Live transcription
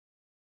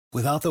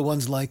Without the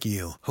ones like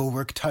you, who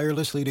work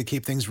tirelessly to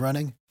keep things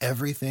running,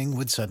 everything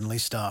would suddenly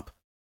stop.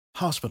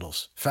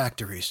 Hospitals,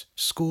 factories,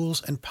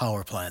 schools, and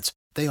power plants,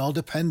 they all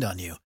depend on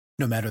you.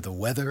 No matter the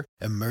weather,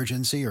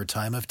 emergency, or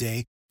time of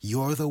day,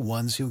 you're the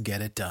ones who get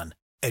it done.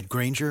 At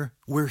Grainger,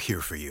 we're here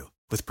for you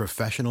with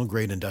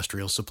professional-grade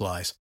industrial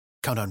supplies.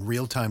 Count on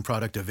real-time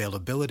product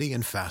availability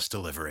and fast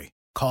delivery.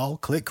 Call,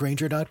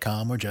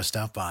 clickgrainger.com, or just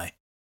stop by.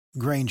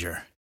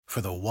 Grainger, for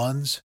the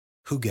ones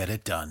who get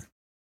it done.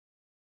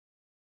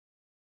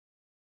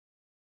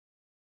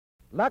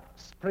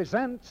 Lux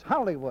presents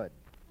Hollywood.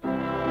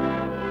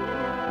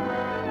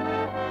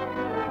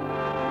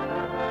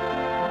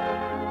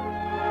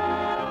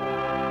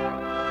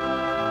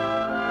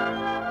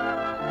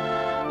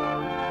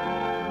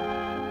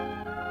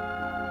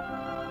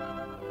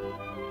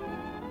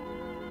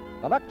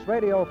 The Lux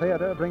Radio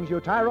Theater brings you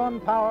Tyrone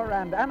Power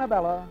and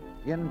Annabella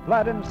in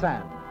Blood and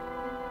Sand.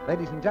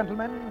 Ladies and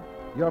gentlemen,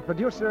 your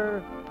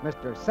producer,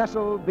 Mr.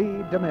 Cecil B.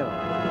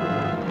 DeMille.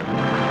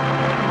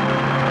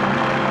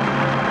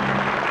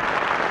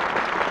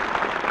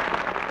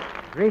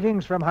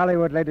 Greetings from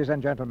Hollywood, ladies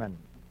and gentlemen.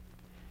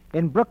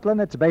 In Brooklyn,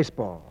 it's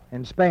baseball.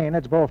 In Spain,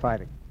 it's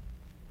bullfighting.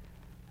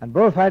 And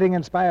bullfighting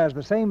inspires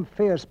the same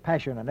fierce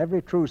passion in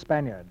every true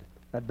Spaniard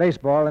that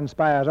baseball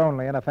inspires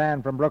only in a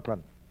fan from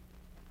Brooklyn.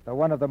 Though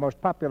one of the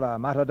most popular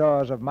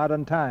matadors of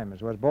modern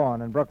times was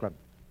born in Brooklyn.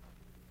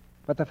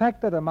 But the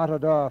fact that a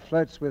matador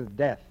flirts with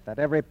death at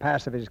every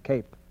pass of his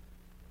cape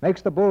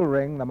makes the bull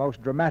ring the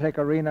most dramatic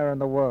arena in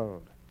the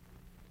world.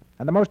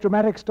 And the most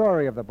dramatic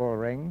story of the bull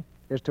ring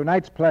is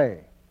tonight's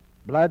play,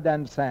 Blood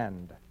and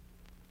Sand.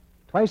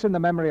 Twice in the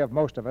memory of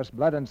most of us,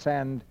 Blood and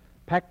Sand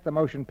packed the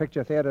motion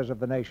picture theaters of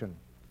the nation.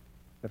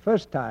 The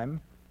first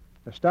time,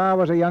 the star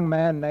was a young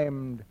man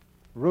named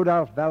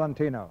Rudolph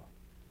Valentino.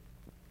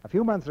 A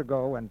few months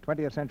ago, when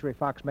 20th Century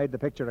Fox made the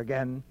picture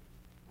again,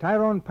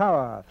 Tyrone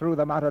Power threw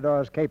the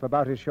matador's cape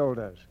about his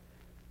shoulders.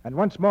 And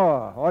once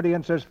more,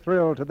 audiences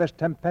thrilled to this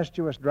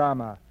tempestuous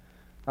drama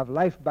of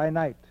life by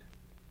night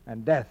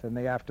and death in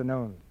the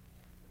afternoon.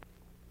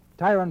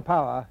 Tyrone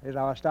Power is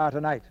our star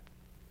tonight,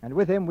 and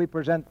with him we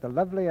present the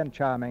lovely and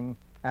charming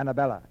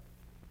Annabella.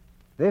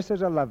 This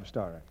is a love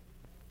story,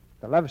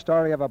 the love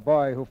story of a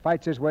boy who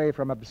fights his way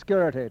from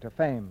obscurity to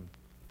fame,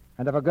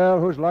 and of a girl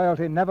whose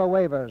loyalty never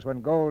wavers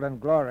when gold and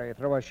glory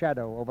throw a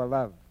shadow over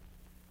love.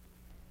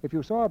 If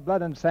you saw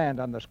Blood and Sand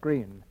on the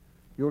screen,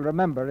 you'll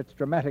remember its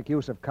dramatic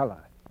use of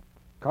color.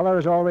 Color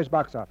is always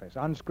box office,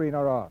 on screen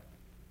or off.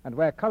 And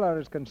where color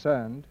is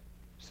concerned,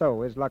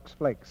 so is Lux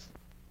Flakes.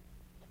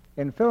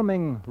 In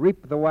filming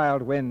Reap the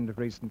Wild Wind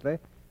recently,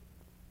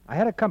 I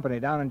had a company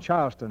down in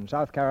Charleston,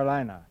 South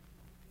Carolina,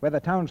 where the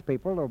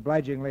townspeople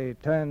obligingly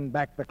turned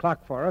back the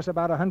clock for us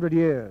about 100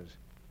 years.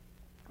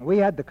 We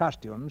had the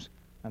costumes,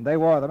 and they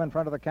wore them in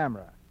front of the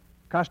camera.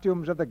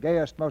 Costumes of the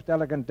gayest, most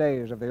elegant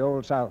days of the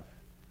Old South.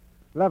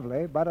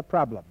 Lovely, but a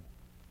problem.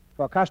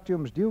 For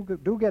costumes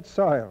do get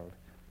soiled,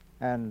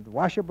 and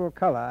washable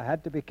color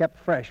had to be kept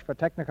fresh for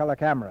Technicolor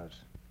cameras.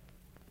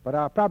 But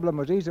our problem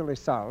was easily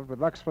solved with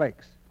Lux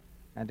Flakes.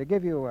 And to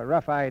give you a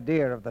rough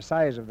idea of the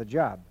size of the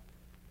job,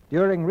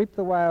 during Reap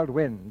the Wild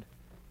Wind,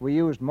 we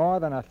used more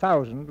than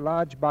 1,000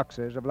 large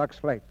boxes of Lux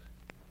Flakes.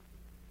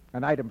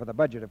 An item for the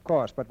budget, of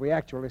course, but we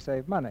actually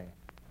saved money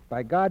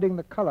by guarding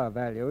the color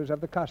values of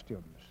the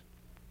costumes.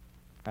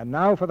 And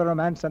now for the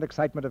romance and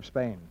excitement of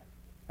Spain,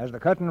 as the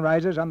curtain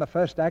rises on the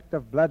first act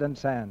of Blood and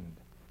Sand,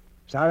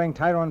 starring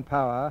Tyrone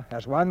Power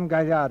as Juan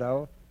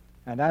Gallardo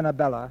and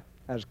Annabella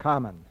as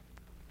Carmen.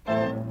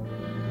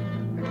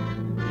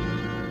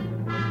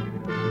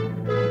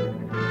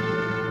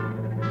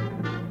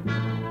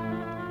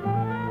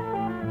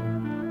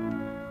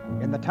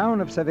 In the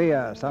town of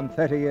Sevilla, some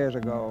 30 years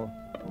ago,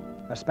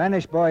 a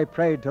Spanish boy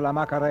prayed to La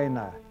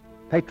Macarena,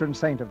 patron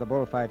saint of the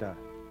bullfighter.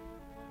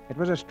 It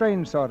was a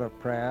strange sort of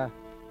prayer,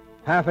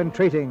 half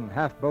entreating,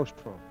 half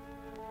boastful.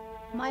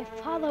 My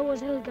father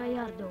was El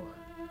Gallardo.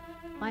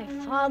 My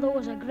father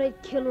was a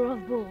great killer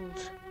of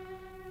bulls.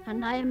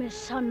 And I am his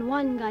son,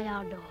 Juan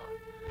Gallardo.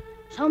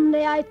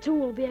 Someday I too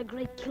will be a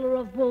great killer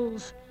of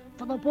bulls,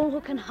 for the bull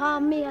who can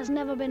harm me has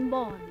never been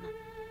born.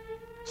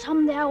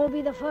 Someday I will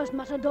be the first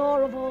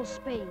matador of all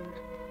Spain.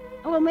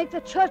 I will make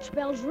the church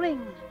bells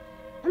ring,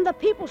 and the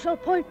people shall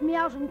point me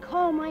out and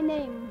call my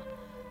name.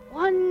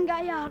 Juan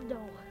Gallardo.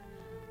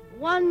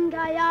 Juan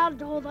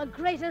Gallardo, the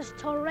greatest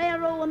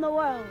torero in the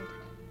world.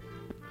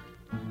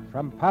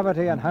 From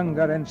poverty and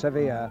hunger in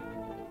Sevilla,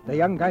 the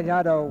young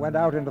Gallardo went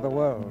out into the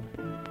world.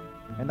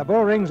 In the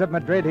bull rings of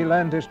Madrid, he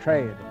learned his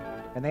trade.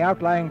 In the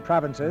outlying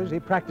provinces, he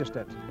practiced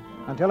it,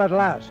 until at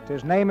last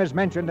his name is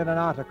mentioned in an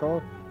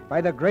article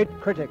by the great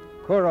critic,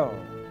 Curro,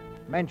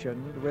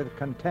 mentioned with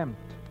contempt.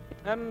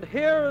 And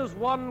here is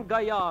Juan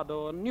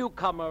Gallardo, a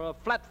newcomer, a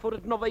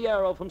flat-footed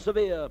novillero from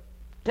Sevilla,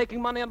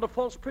 taking money under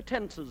false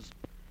pretenses.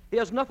 He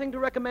has nothing to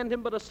recommend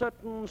him but a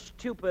certain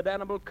stupid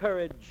animal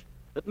courage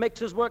that makes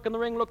his work in the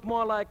ring look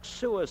more like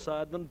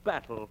suicide than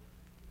battle.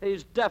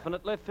 He's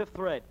definitely fifth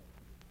rate.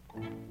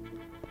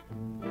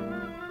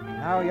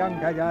 Now young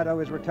Gallardo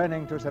is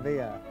returning to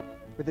Sevilla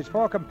With his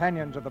 4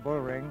 companions of the bull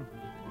ring,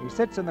 he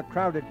sits in the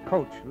crowded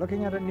coach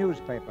looking at a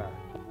newspaper.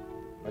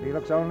 But he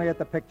looks only at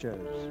the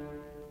pictures,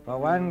 for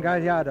Juan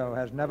Gallardo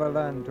has never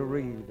learned to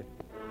read.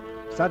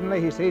 Suddenly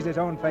he sees his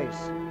own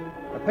face,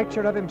 a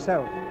picture of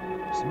himself,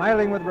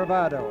 smiling with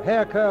bravado,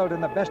 hair curled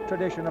in the best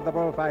tradition of the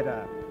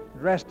bullfighter,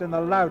 dressed in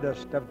the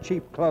loudest of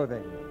cheap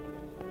clothing.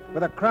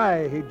 With a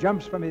cry, he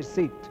jumps from his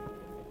seat.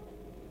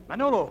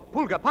 Manolo,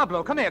 Pulga,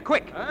 Pablo, come here,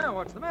 quick.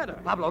 What's the matter?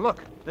 Pablo,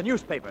 look, the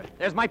newspaper.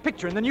 There's my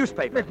picture in the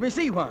newspaper. Let me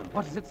see, Juan.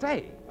 What does it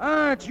say?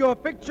 It's your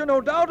picture, no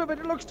doubt of it.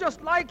 It looks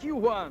just like you,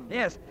 Juan.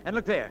 Yes, and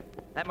look there.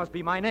 That must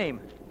be my name.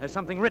 There's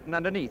something written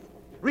underneath.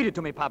 Read it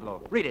to me,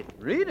 Pablo. Read it.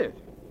 Read it?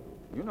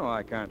 You know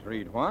I can't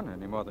read, Juan,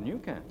 any more than you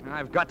can.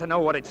 I've got to know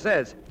what it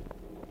says.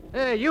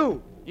 Hey,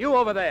 you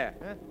over there.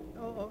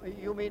 Oh,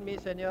 you mean me,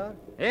 senor?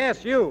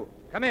 Yes, you.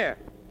 Come here.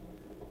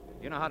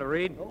 You know how to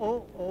read?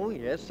 Oh,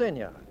 yes,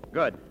 senor.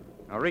 Good.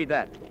 Now read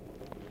that.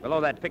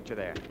 Below that picture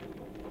there.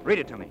 Read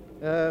it to me.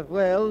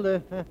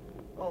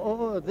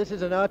 This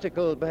is an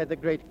article by the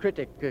great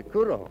critic,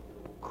 Kuro.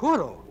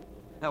 Kuro?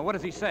 Now, what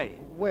does he say?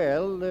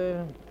 Well,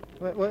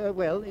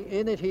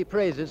 in it he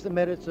praises the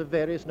merits of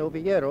various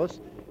novilleros,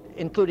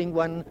 including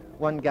one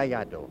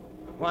Gallardo.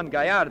 Juan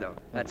Gallardo.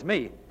 That's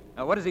me.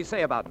 Now, what does he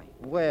say about me?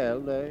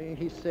 Well,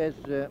 he says...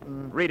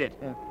 Read it.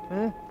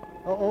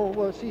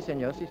 Si,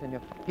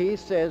 senor. He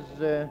says,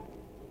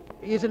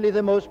 easily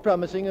the most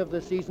promising of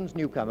the season's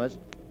newcomers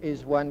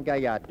is Juan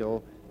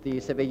Gallardo, the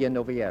Sevilla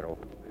novillero.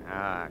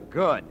 Ah,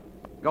 good.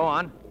 Go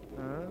on.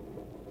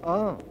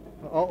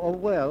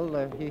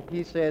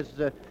 He says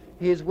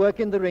his work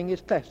in the ring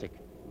is classic,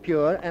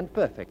 pure and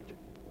perfect,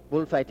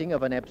 bullfighting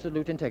of an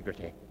absolute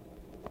integrity.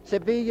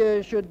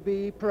 Sevilla should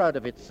be proud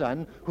of its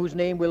son, whose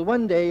name will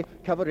one day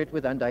cover it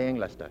with undying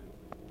luster.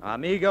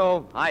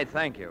 Amigo, I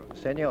thank you.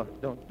 Senor,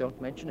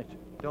 don't mention it.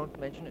 Don't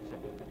mention it,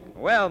 senor.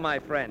 Well, my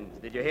friends,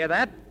 did you hear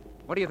that?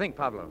 What do you think,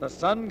 Pablo? The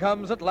sun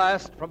comes at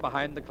last from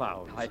behind the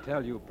clouds. I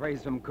tell you,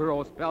 praise from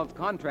Kuro spells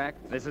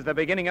contract. This is the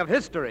beginning of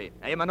history.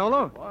 Eh,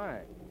 Manolo?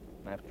 Why?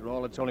 After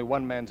all, it's only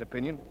one man's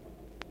opinion.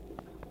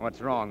 What's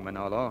wrong,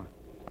 Manolo?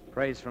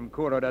 Praise from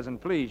Kuro doesn't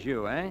please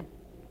you, eh?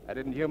 I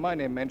didn't hear my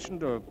name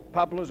mentioned, or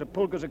Pablo's or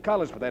Pulga's or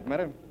Carlos, for that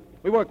matter.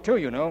 We work too,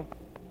 you know.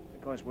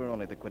 Of course, we're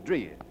only the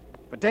quadrilla.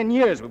 For 10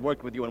 years we've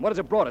worked with you, and what has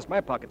it brought us?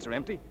 My pockets are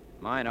empty.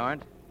 Mine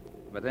aren't.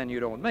 But then you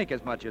don't make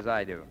as much as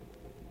I do.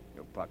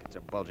 Your pockets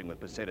are bulging with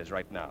pesetas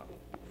right now.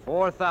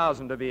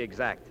 4,000 to be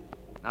exact.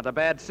 Not a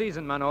bad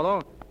season,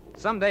 Manolo.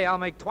 Someday I'll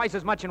make twice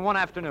as much in one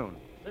afternoon.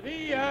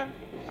 Sevilla!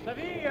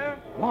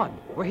 Juan,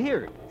 we're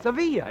here.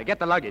 Sevilla. Get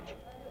the luggage.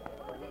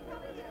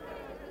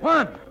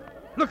 Juan,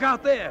 look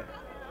out there.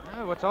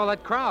 What's all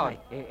that crowd?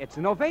 It's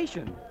an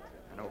ovation.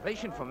 An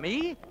ovation for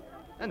me?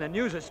 And the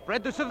news is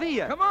spread to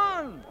Sevilla. Come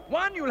on.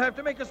 Juan, you'll have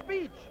to make a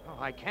speech. Oh,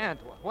 I can't.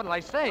 What'll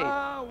I say?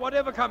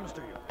 Whatever comes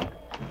to you.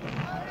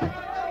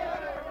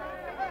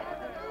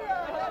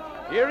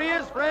 Here he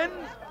is,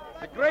 friends.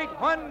 The great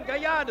Juan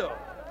Gallardo.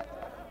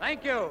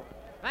 Thank you.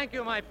 Thank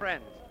you, my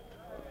friends.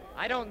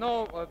 I don't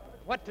know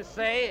what to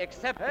say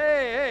except...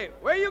 Hey,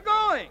 where are you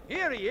going?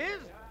 Here he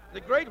is. The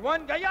great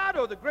Juan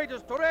Gallardo, the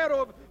greatest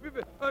torero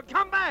of...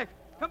 Come back!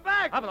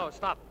 Pablo,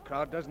 stop.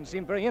 Crowd doesn't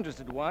seem very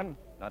interested, Juan.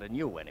 Not in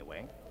you,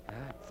 anyway.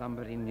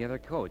 Somebody in the other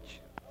coach.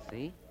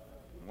 See?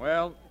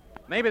 Well,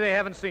 maybe they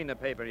haven't seen the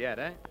paper yet,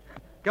 eh?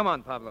 Come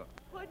on, Pablo.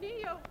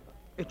 Juanillo.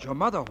 It's your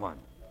mother, Juan.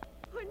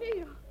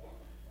 Juanillo.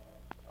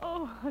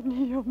 Oh,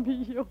 Juanillo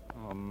mío.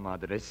 Oh,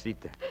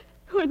 madrecita.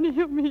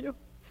 Juanillo mío.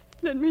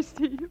 Let me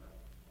see you.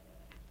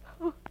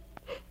 Oh,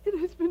 it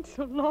has been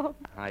so long.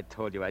 I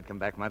told you I'd come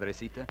back,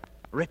 madrecita.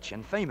 Rich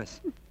and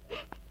famous.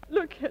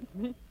 Look at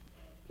me.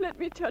 Let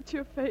me touch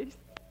your face.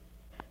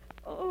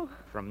 Oh.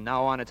 From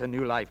now on, it's a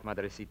new life,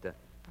 madrecita.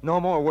 No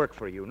more work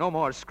for you. No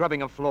more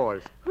scrubbing of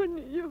floors.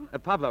 Juanillo.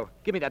 Pablo,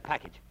 give me that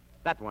package.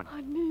 That one.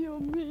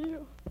 Juanillo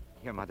mío.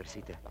 Here,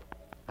 madrecita.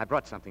 I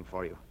brought something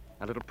for you.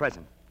 A little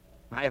present.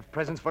 I have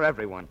presents for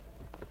everyone.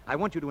 I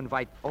want you to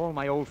invite all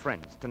my old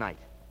friends tonight.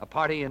 A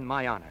party in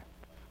my honor.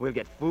 We'll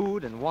get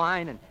food and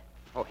wine and...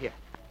 Oh, here.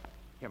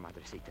 Here,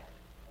 madrecita.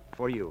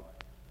 For you.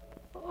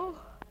 Oh.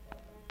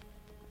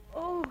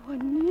 Oh,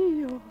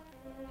 Juanillo.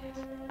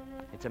 Yes.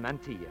 It's a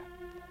mantilla.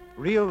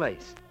 Real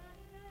lace.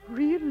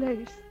 Real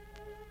lace.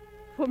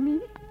 For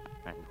me?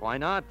 And why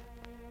not?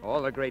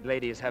 All the great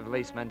ladies have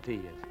lace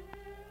mantillas.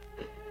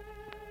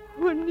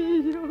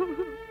 Juanillo.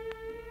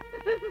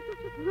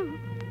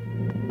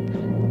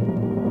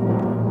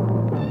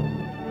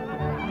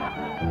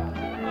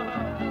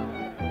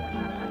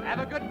 Have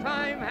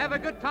a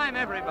good time,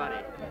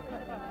 everybody.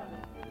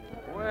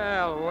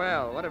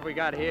 Well, what have we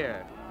got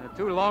here? The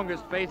 2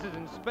 longest faces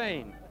in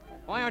Spain.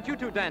 Why aren't you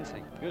 2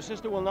 dancing? Your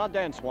sister will not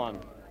dance, Juan.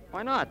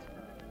 Why not?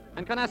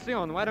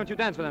 Encarnacion, why don't you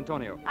dance with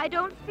Antonio? I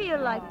don't feel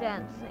like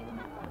dancing.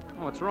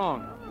 What's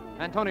wrong?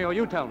 Antonio,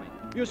 you tell me.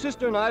 Your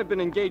sister and I have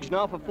been engaged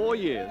now for 4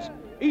 years.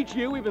 Each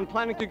year we've been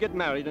planning to get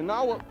married, and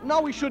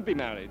now we should be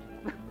married.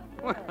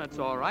 Well, that's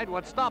all right.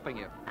 What's stopping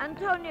you?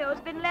 Antonio's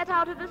been let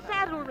out of the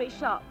saddlery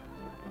shop.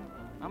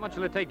 How much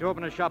will it take to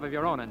open a shop of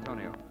your own,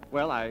 Antonio?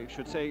 Well, I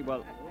should say,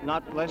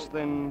 Not less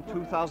than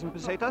 2,000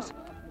 pesetas?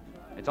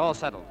 It's all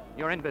settled.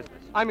 You're in business.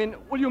 I mean,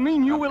 what do you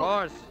mean you will...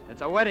 Of course.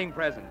 It's a wedding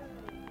present.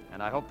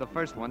 And I hope the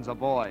first one's a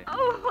boy.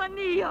 Oh,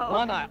 Juanillo.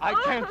 Juan, I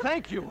can't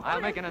thank you. I'll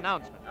make an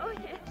announcement. Oh,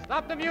 yes.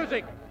 Stop the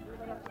music.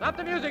 Stop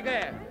the music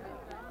there.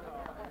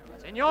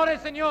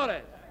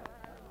 Senores,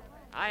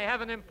 I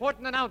have an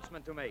important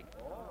announcement to make.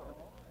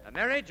 The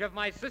marriage of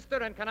my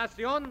sister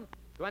Encarnacion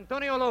to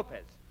Antonio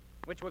Lopez,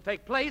 which will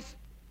take place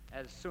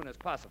as soon as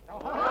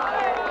possible.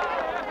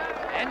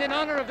 And in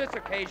honor of this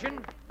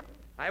occasion,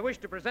 I wish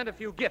to present a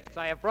few gifts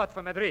I have brought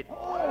from Madrid.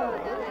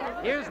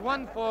 Here's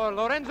one for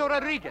Lorenzo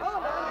Rodriguez,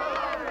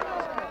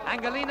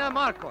 Angelina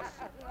Marcos,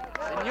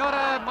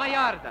 Senora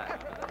Mayarda,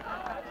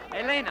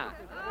 Elena,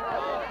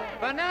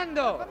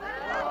 Fernando,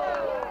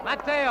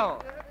 Mateo,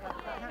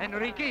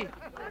 Enrique,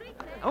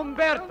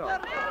 Humberto.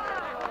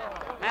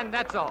 And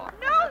that's all.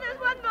 No, there's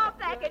one more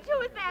package.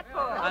 Who is that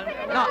for?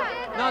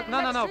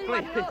 No,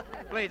 please.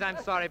 Please, I'm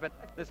sorry, but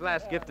this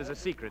last gift is a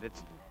secret.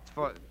 It's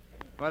for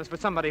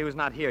somebody who's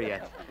not here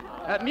yet.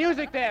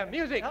 Music there,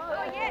 music.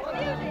 Oh, yes,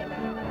 music.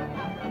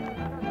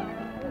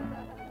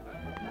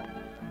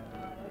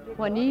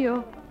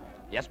 Juanillo,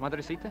 Yes,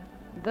 Madrecita?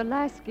 the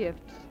last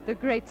gift, the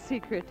great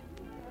secret.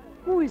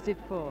 Who is it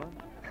for?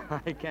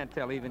 I can't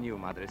tell even you,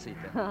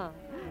 Madrecita.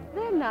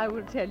 Then I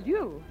will tell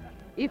you.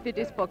 If it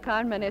is for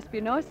Carmen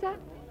Espinosa,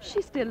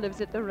 she still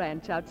lives at the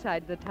ranch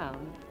outside the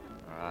town.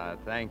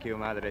 Thank you,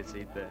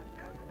 Madrecita.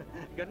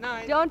 Good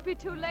night. Don't be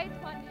too late,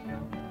 Juanillo.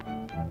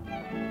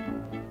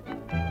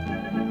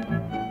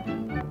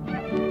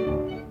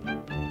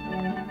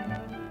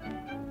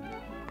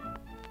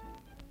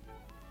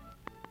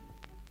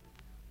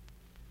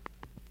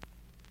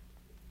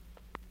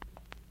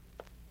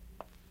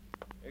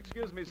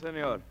 Excuse me,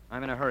 senor.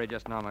 I'm in a hurry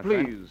just now, my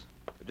friend. Please,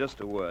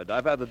 just a word.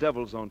 I've had the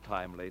devil's own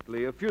time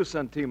lately. A few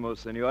centimos,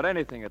 senor.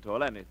 Anything at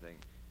all, anything.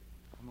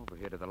 Come over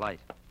here to the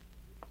light.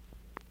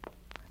 I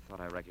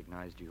thought I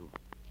recognized you.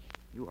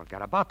 You are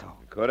Garabato.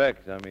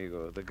 Correct,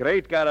 amigo. The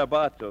great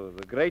Garabato,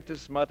 the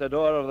greatest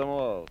matador of them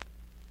all.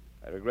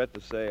 I regret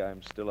to say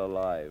I'm still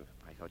alive.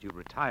 I thought you'd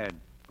retired,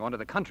 gone to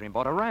the country and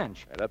bought a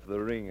ranch. I left the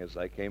ring as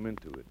I came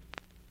into it,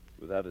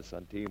 without a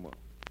centimo.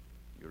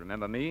 You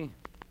remember me?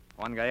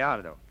 Juan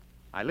Gallardo.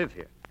 I live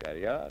here.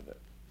 Gallardo.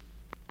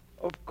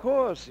 Of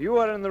course, you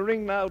are in the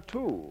ring now,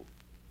 too.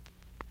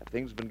 Have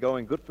things been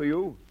going good for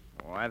you?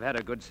 Oh, I've had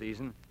a good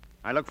season.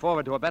 I look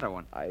forward to a better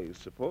one. I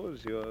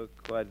suppose your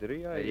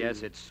quadrilla is...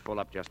 Yes, it's full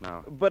up just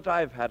now. But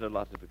I've had a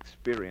lot of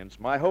experience.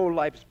 My whole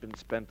life's been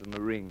spent in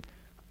the ring.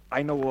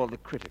 I know all the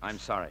critics. I'm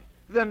sorry.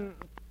 Then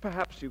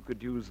perhaps you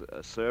could use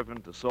a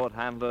servant, a sword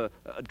handler,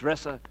 a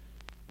dresser.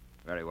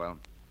 Very well.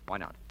 Why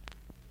not?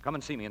 Come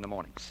and see me in the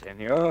morning.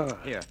 Senor.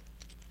 Here.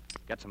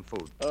 Get some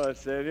food. Oh,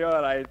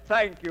 senor, I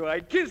thank you. I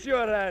kiss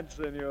your hand,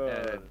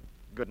 senor.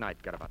 Good night,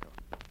 Garabato.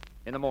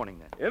 In the morning,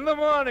 then. In the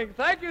morning.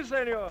 Thank you,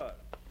 senor.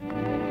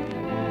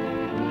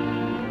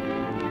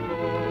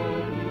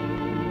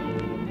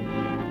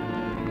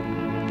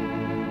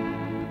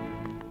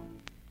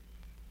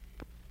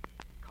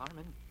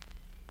 Carmen?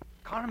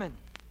 Carmen!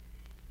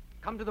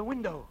 Come to the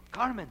window.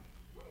 Carmen!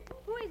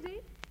 Who is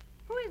it?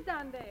 Who is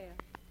down there?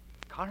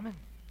 Carmen?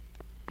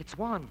 It's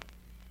Juan.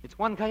 It's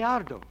Juan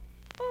Gallardo.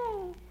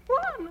 Oh,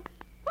 Juan!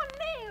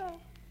 Juanillo!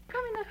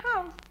 Come in the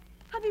house.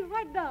 I'll be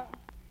right down.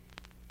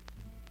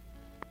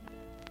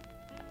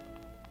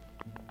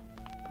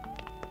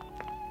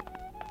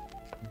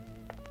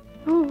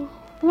 Oh,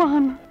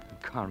 Juan.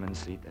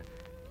 Carmencita.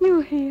 You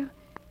here.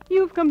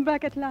 You've come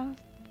back at last.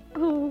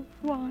 Oh,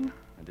 Juan.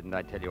 Didn't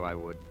I tell you I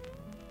would?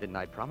 Didn't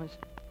I promise?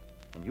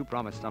 And you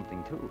promised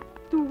something, too.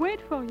 To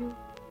wait for you.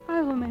 I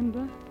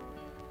remember.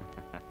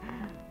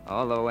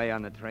 All the way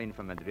on the train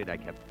from Madrid, I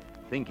kept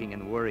thinking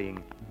and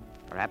worrying.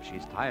 Perhaps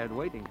she's tired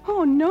waiting.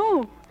 Oh,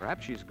 no.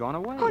 Perhaps she's gone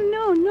away. Oh,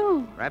 no,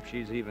 no. Perhaps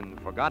she's even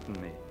forgotten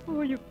me.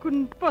 Oh, you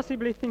couldn't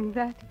possibly think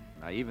that.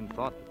 I even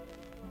thought...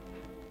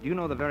 Do you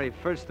know the very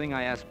first thing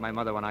I asked my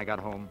mother when I got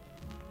home?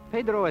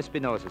 Pedro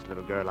Espinosa's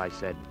little girl, I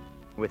said,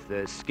 with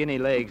the skinny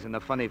legs and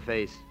the funny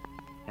face.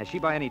 Has she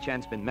by any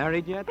chance been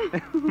married yet?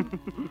 Oh,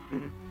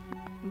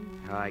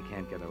 I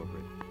can't get over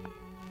it.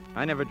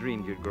 I never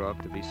dreamed you'd grow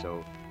up to be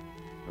so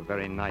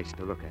very nice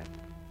to look at.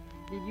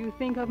 Did you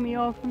think of me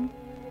often?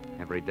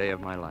 Every day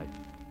of my life.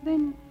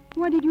 Then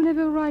why did you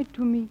never write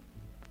to me?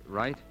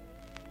 Right?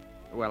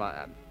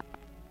 Well,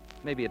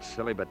 maybe it's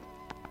silly, but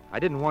I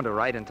didn't want to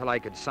write until I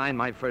could sign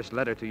my first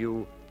letter to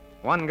you,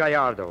 Juan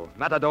Gallardo,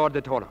 Matador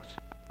de Toros.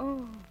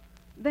 Oh,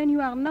 then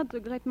you are not the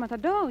great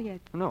matador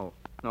yet. No,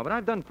 but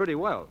I've done pretty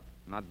well.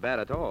 Not bad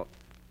at all.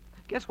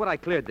 Guess what I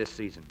cleared this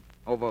season?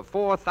 Over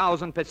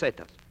 4,000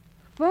 pesetas.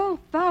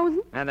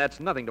 4,000? And that's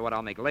nothing to what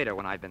I'll make later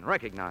when I've been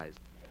recognized.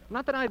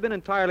 Not that I've been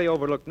entirely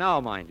overlooked now,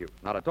 mind you.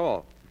 Not at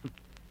all.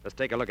 Let's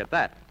take a look at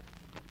that.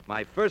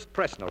 My first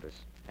press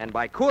notice. And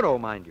by Curo,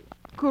 mind you.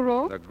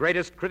 Curo? The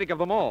greatest critic of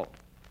them all.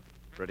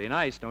 Pretty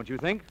nice, don't you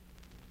think?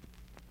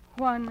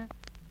 Juan,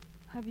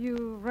 have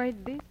you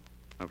read this?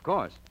 Of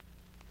course.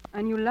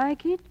 And you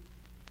like it?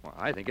 Well,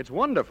 I think it's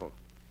wonderful.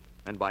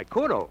 And by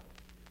Curo.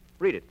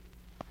 Read it.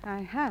 I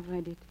have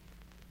read it.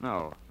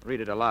 No,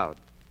 read it aloud.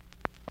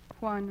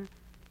 Juan,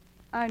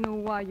 I know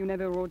why you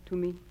never wrote to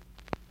me.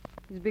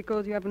 It's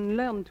because you haven't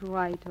learned to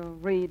write or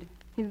read.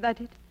 Is that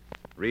it?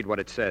 Read what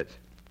it says.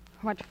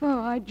 What for?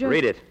 I just...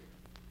 Read it.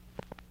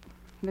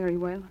 Very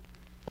well.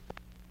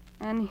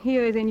 And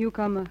here is a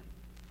newcomer,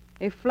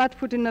 a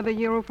flat-footed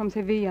novillero from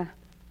Sevilla,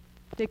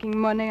 taking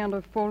money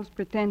under false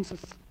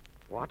pretenses.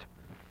 What?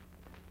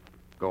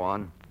 Go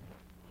on.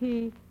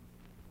 He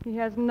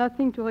has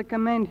nothing to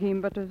recommend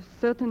him but a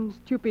certain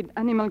stupid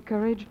animal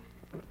courage,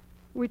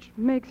 which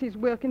makes his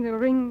work in the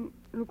ring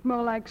look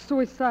more like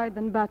suicide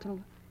than battle.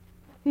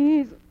 He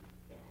is...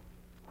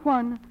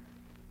 Juan,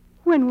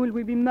 when will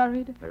we be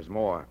married? There's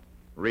more.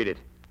 Read it.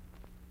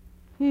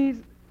 He's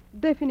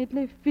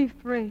definitely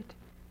fifth-rate.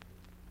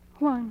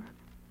 Juan,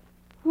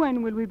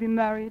 when will we be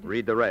married?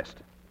 Read the rest.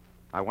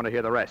 I want to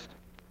hear the rest.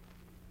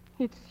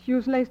 It's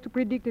useless to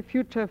predict the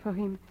future for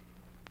him.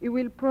 He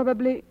will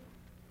probably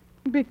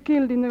be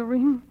killed in the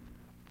ring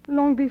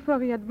long before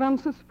he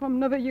advances from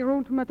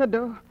Novillero to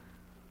Matador.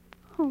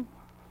 Oh,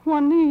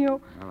 Juanillo.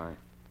 Well,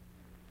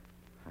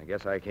 I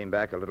guess I came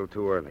back a little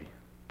too early.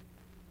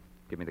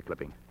 Give me the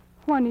clipping.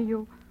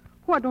 Juanillo,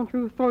 why don't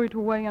you throw it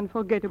away and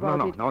forget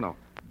about it? No,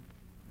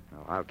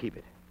 I'll keep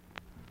it.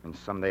 And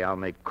someday I'll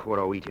make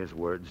Curo eat his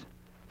words.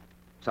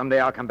 Someday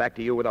I'll come back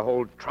to you with a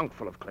whole trunk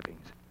full of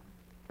clippings.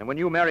 And when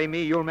you marry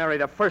me, you'll marry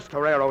the first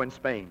torero in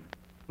Spain.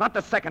 Not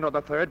the second or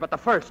the third, but the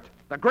first,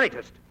 the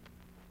greatest.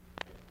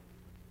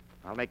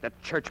 I'll make the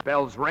church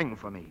bells ring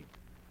for me.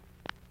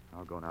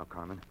 I'll go now,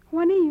 Carmen.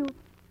 Juanillo,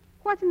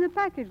 what's in the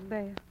package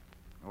there?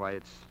 Why,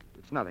 it's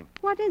nothing.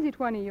 What is it,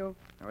 Juanillo?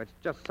 No, it's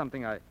just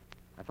something I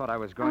thought I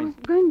was going...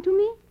 Going to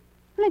me?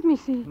 Let me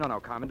see. No,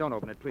 Carmen, don't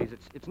open it, please.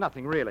 It's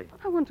nothing, really.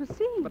 I want to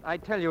see. But I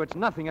tell you, it's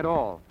nothing at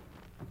all.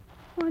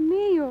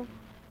 Juanillo,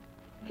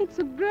 it's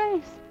a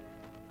dress.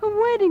 A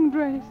wedding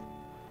dress.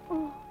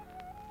 Oh,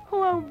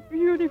 how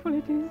beautiful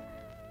it is.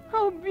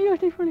 How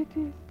beautiful it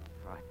is.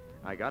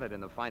 I got it in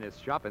the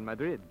finest shop in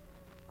Madrid.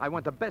 I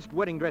want the best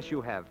wedding dress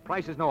you have.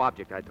 Price is no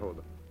object, I told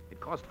them. It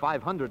cost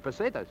 500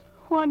 pesetas.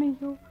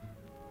 Juanillo,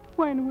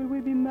 when will we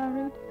be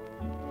married?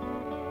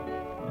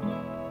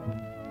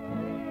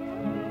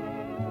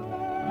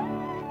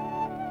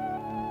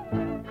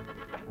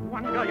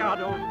 Juan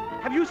Gallardo.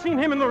 Have you seen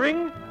him in the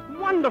ring?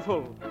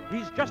 Wonderful.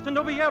 He's just a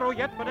novillero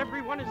yet, but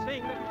everyone is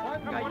saying that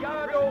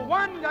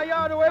Juan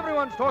Gallardo.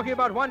 Everyone's talking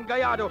about Juan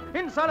Gallardo.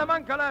 In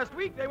Salamanca last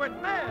week, they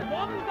went mad.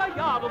 Juan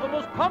Gallardo, the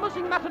most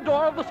promising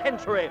matador of the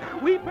century.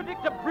 We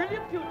predict a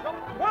brilliant future.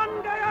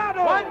 Juan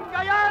Gallardo! Juan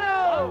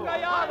Gallardo!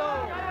 Juan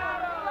Gallardo!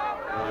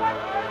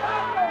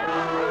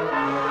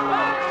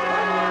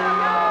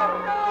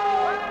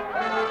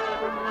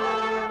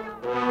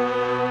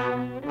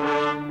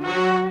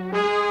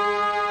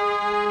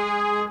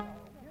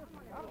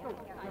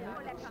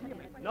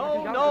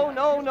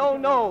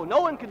 No.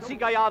 No one can see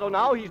Gallardo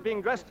now. He's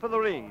being dressed for the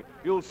ring.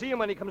 You'll see him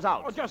when he comes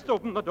out. Oh, just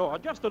open the door,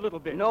 just a little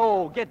bit.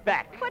 No, get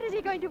back. What is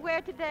he going to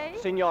wear today?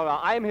 Senora,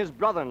 I'm his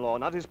brother-in-law,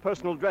 not his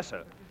personal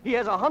dresser. He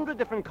has 100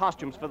 different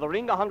costumes for the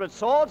ring, 100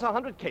 swords,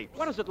 100 capes.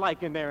 What is it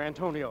like in there,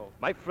 Antonio?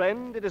 My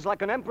friend, it is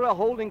like an emperor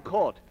holding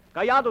court.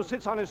 Gallardo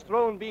sits on his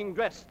throne being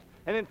dressed,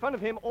 and in front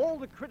of him, all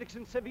the critics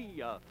in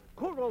Sevilla.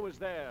 Curo is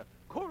there.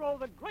 Curo,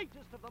 the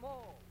greatest of them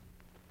all.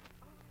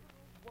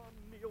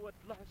 Juanillo, at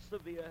last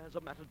Sevilla has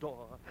a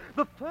matador.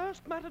 The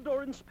first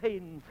matador in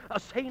Spain. A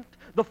saint,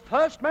 the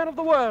first man of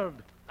the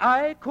world.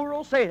 I,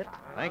 Curo, say it.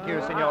 Thank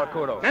you, Senor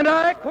Curo. And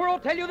I,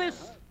 Curo, tell you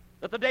this,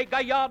 that the day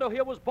Gallardo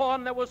here was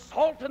born, there was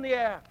salt in the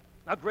air.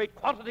 A great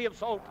quantity of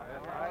salt.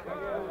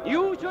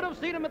 You should have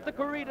seen him at the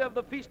corrida of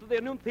the Feast of the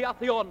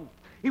Annunciacion.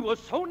 He was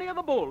so near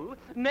the bull,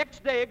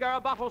 next day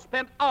Garabato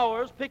spent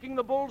hours picking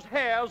the bull's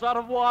hairs out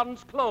of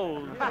Juan's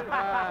clothes.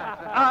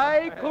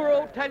 I,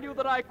 Curo, tell you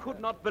that I could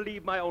not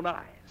believe my own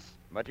eyes.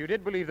 But you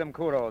did believe them,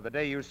 Curo, the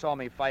day you saw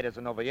me fight as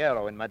a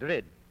novillero in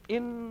Madrid.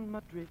 In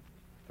Madrid?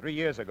 3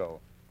 years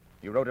ago.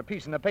 You wrote a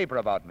piece in the paper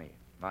about me.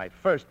 My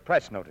first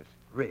press notice.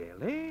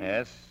 Really?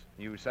 Yes.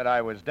 You said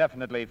I was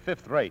definitely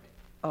fifth-rate.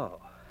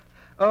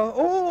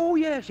 Oh,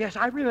 yes,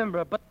 I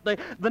remember. But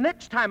the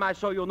next time I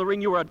saw you in the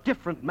ring, you were a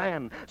different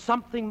man.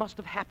 Something must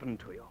have happened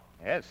to you.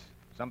 Yes,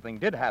 something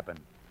did happen.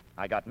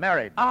 I got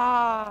married.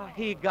 Ah,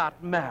 he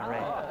got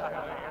married.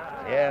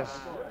 Yes,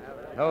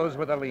 those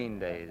were the lean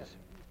days,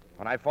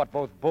 when I fought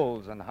both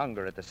bulls and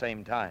hunger at the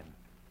same time.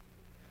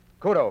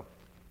 Curo,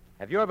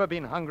 have you ever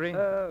been hungry?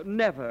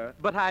 Never,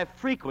 but I've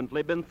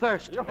frequently been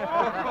thirsty.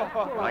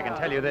 I can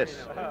tell you this.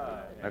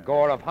 The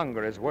gore of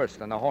hunger is worse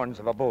than the horns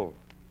of a bull.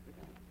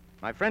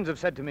 My friends have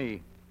said to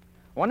me,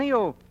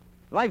 Juanillo,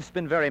 life's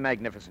been very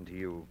magnificent to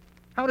you.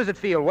 How does it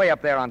feel way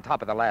up there on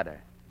top of the ladder?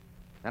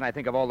 Then I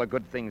think of all the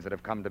good things that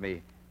have come to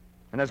me.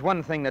 And there's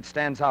one thing that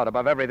stands out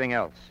above everything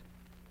else.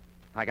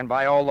 I can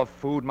buy all the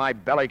food my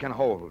belly can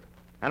hold,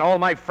 and all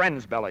my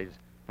friends' bellies,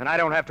 and I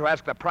don't have to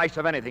ask the price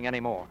of anything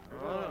anymore.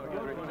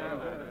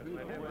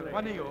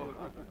 Juanillo.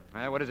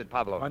 What is it,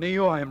 Pablo?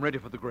 Juanillo, I am ready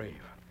for the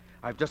grave.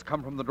 I've just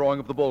come from the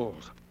drawing of the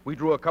bulls. We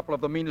drew a couple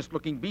of the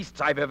meanest-looking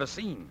beasts I've ever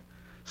seen.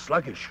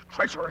 sluggish,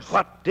 treacherous.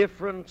 What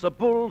difference? A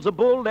bull's a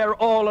bull. They're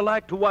all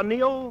alike to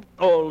Juanillo.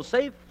 All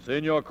safe.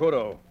 Senor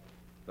Curo,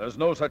 there's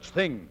no such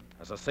thing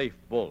as a safe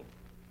bull.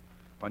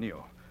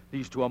 Juanillo,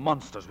 these two are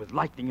monsters with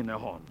lightning in their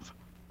horns.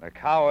 The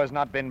cow has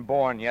not been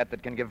born yet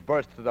that can give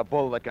birth to the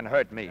bull that can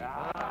hurt me.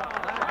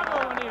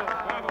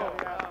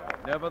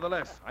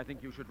 Nevertheless, I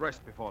think you should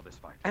rest before this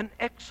fight. An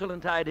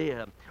excellent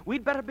idea.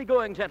 We'd better be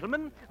going,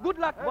 gentlemen. Good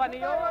luck,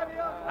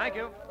 Juanillo. Thank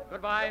you.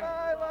 Goodbye.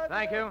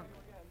 Thank you.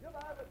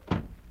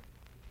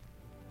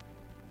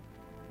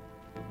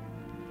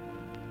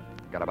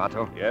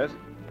 Garabato? Yes?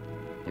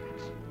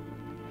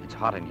 It's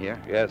hot in here.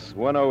 Yes,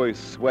 one always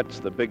sweats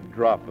the big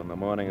drop in the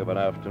morning of an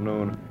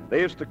afternoon.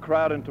 They used to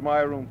crowd into my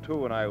room, too,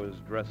 when I was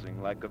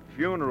dressing, like a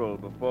funeral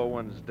before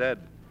one's dead.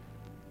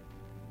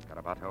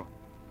 Garabato,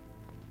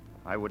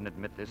 I wouldn't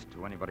admit this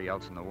to anybody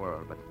else in the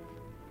world, but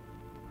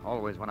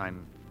always when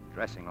I'm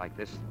dressing like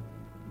this,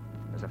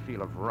 there's a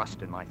feel of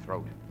rust in my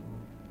throat.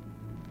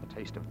 The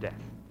taste of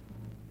death.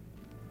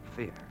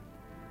 Fear.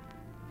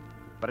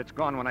 But it's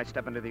gone when I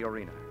step into the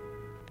arena.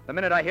 The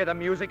minute I hear the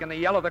music and the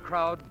yell of the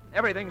crowd,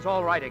 everything's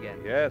all right again.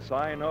 Yes,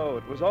 I know.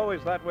 It was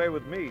always that way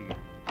with me.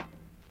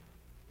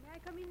 May I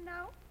come in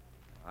now?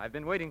 I've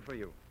been waiting for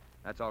you.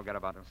 That's all,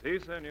 Garabato. Si,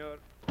 senor.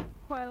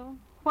 Well,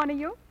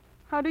 Juanillo,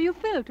 how do you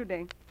feel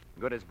today?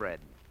 Good as bread.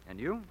 And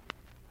you?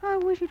 I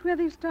wish it were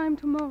this time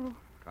tomorrow.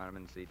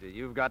 Carmencita,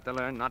 you've got to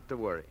learn not to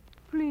worry.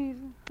 Please,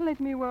 let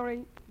me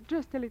worry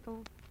just a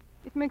little.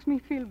 It makes me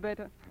feel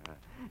better.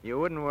 You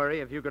wouldn't worry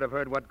if you could have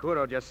heard what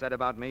Curo just said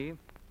about me.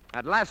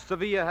 At last,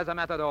 Sevilla has a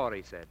matador,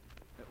 he said.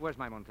 Where's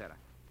my Montera?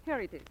 Here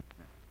it is.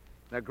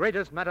 The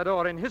greatest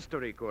matador in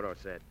history, Curo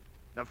said.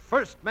 The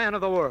first man of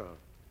the world.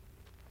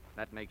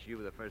 That makes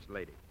you the first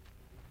lady.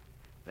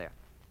 There.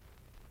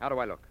 How do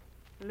I look?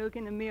 Look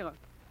in the mirror.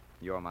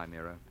 You're my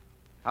mirror.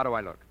 How do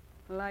I look?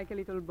 Like a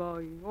little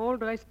boy, all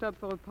dressed up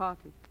for a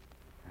party.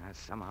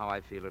 Somehow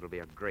I feel it'll be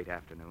a great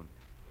afternoon.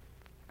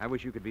 I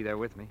wish you could be there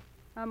with me.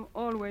 I'm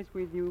always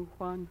with you,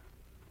 Juan.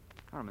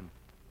 Carmen,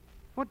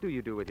 what do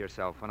you do with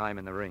yourself when I'm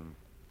in the ring?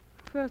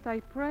 First I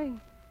pray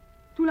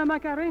to La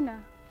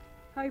Macarena.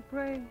 I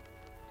pray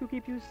to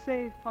keep you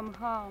safe from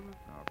harm.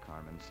 Oh,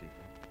 Carmencita.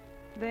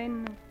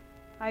 Then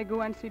I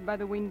go and sit by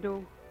the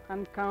window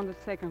and count the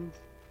seconds.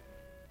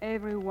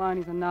 Every one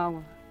is an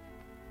hour.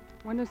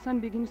 When the sun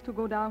begins to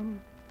go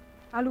down,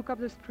 I look up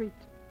the street,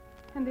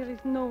 and there is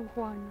no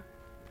Juan.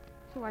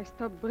 So I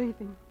stop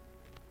breathing.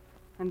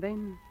 And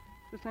then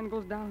the sun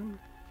goes down,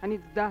 and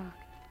it's dark,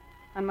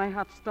 and my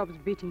heart stops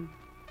beating.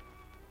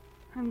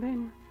 And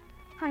then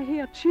I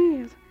hear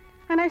cheers,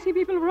 and I see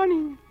people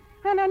running,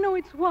 and I know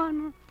it's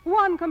Juan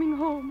coming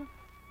home.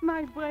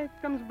 My breath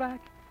comes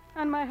back,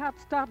 and my heart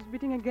starts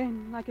beating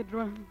again like a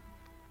drum.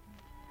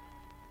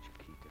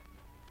 Chiquita,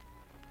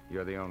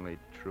 you're the only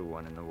true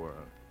one in the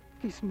world.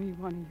 Kiss me,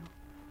 Juanillo.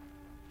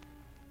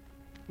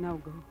 Now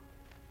go.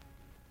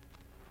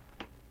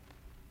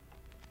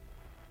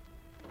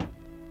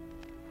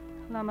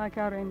 La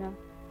Macarena,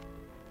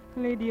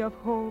 Lady of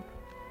Hope,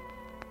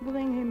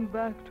 bring him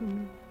back to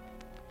me.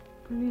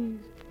 Please,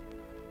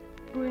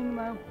 bring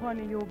my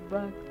Juanillo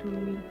back to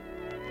me.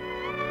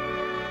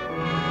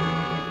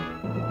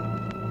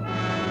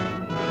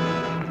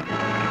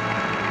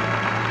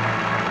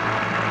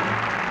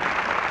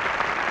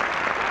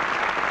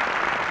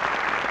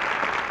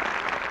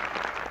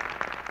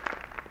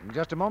 In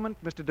just a moment,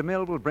 Mr.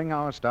 DeMille will bring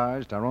our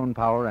stars, Tyrone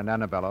Power and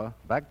Annabella,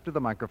 back to the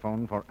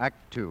microphone for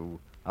Act Two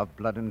of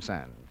Blood and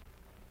Sand.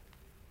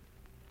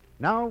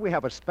 Now we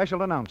have a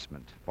special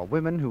announcement for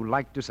women who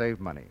like to save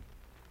money.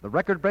 The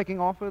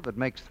record-breaking offer that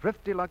makes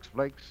thrifty Lux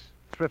Flakes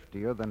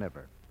thriftier than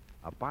ever.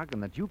 A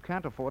bargain that you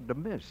can't afford to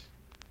miss.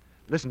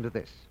 Listen to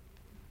this.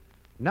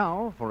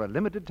 Now, for a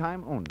limited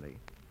time only,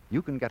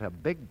 you can get a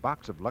big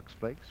box of Lux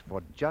Flakes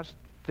for just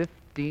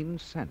 15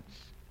 cents.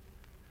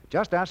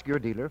 Just ask your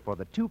dealer for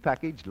the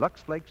two-package Lux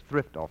Flakes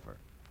thrift offer,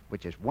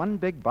 which is one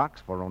big box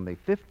for only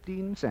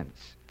 15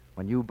 cents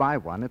when you buy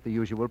one at the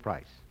usual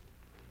price.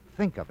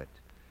 Think of it.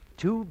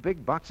 2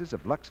 big boxes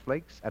of Lux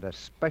Flakes at a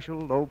special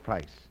low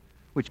price,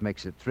 which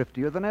makes it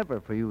thriftier than ever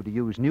for you to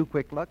use new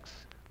Quick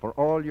Lux for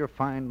all your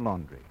fine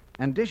laundry.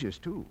 And dishes,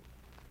 too.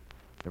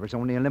 There is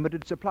only a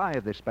limited supply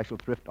of this special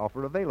thrift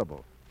offer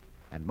available,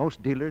 and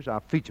most dealers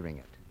are featuring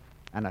it.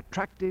 An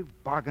attractive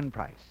bargain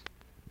price.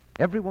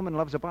 Every woman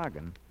loves a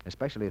bargain,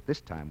 especially at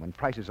this time when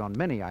prices on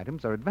many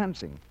items are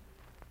advancing.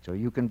 So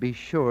you can be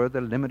sure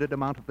the limited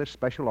amount of this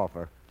special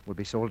offer will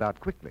be sold out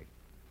quickly.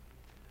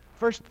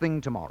 First thing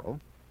tomorrow,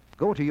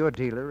 go to your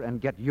dealer and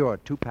get your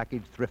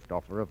two-package thrift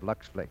offer of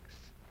Lux Flakes.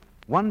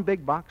 One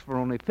big box for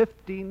only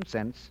 15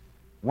 cents,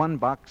 one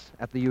box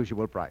at the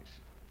usual price.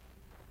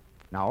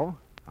 Now,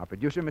 our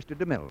producer, Mr.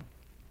 DeMille.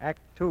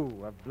 Act Two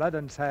of Blood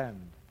and Sand,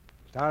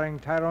 starring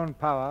Tyrone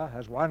Power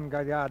as Juan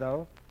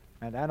Gallardo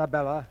and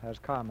Annabella as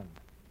Carmen.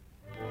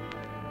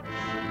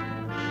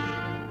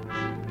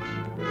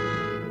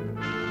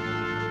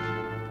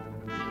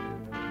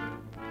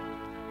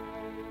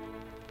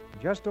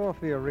 Just off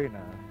the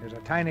arena is a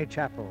tiny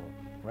chapel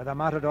where the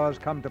matadors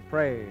come to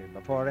pray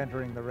before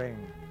entering the ring.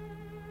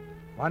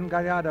 Juan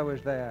Gallardo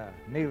is there,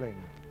 kneeling,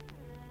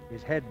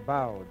 his head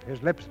bowed,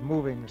 his lips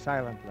moving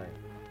silently.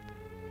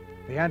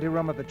 The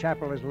anteroom of the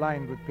chapel is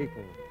lined with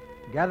people,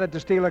 gathered to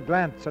steal a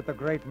glance at the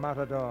great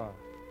matador.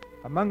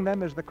 Among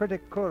them is the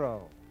critic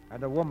Curro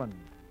and a woman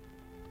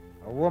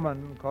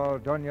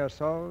called Doña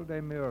Sol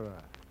de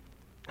Mura.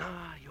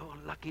 Ah, you're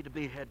lucky to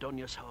be here,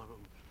 Doña Sol.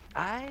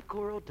 I,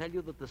 Curro, tell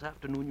you that this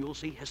afternoon you'll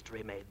see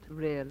history made.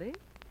 Really?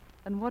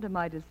 And what am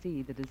I to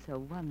see that is so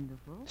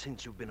wonderful?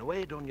 Since you've been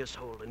away, Doña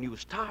Sol, a new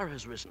star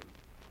has risen.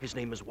 His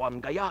name is Juan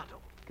Gallardo.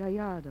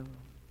 Gallardo.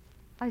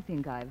 I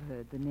think I've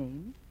heard the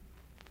name.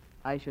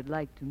 I should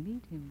like to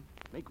meet him.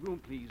 Make room,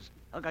 please.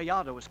 El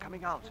Gallardo is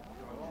coming out.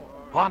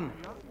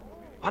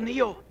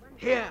 Juanillo,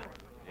 here.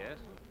 Yes?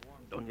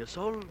 Doña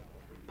Sol,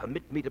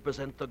 permit me to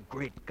present the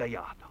great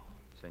Gallardo.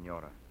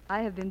 Senora.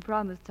 I have been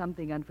promised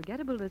something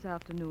unforgettable this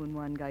afternoon,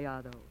 Juan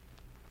Gallardo.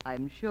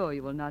 I'm sure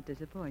you will not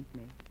disappoint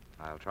me.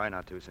 I'll try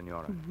not to,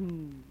 Senora.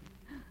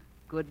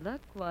 Good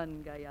luck,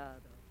 Juan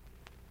Gallardo.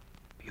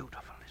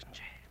 Beautiful, isn't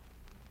she?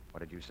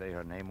 What did you say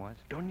her name was?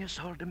 Doña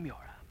Sol de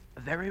Mura.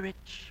 Very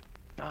rich.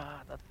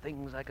 Ah, the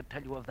things I could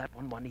tell you of that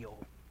one, Juanillo.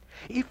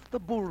 If the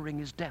bull ring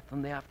is death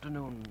in the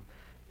afternoon,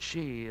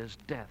 she is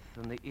death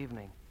in the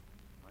evening.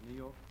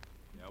 Juanillo,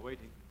 they are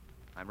waiting.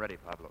 I'm ready,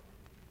 Pablo.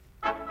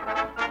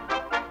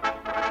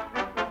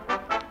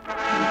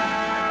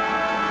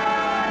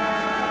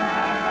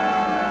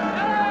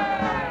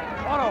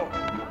 Toro!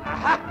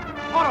 Aha!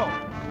 Toro!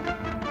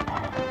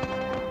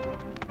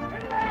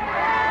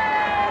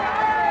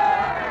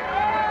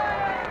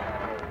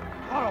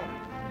 Toro!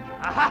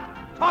 Aha!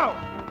 Toro!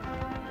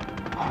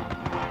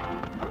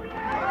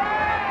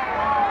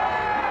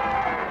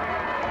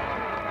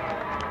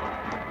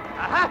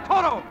 Aha!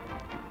 Toro!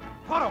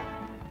 Toro!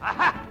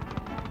 Aha!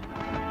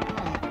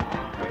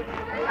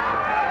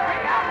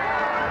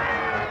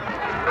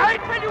 I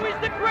tell you, he's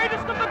the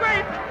greatest of the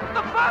great!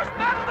 The first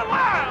man of the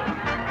world!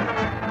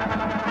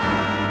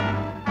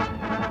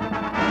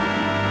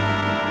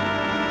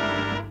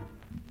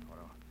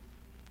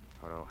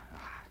 Toro.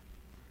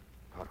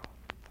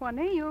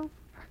 Juanillo.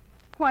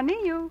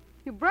 Juanillo,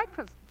 your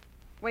breakfast.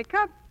 Wake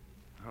up.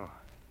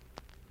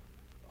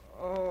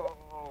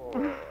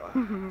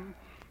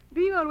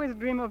 Do you always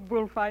dream of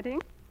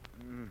bullfighting?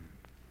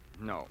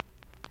 No.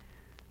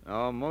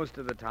 Oh, most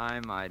of the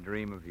time I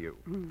dream of you.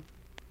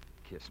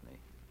 Kiss me.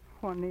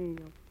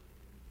 Juanillo.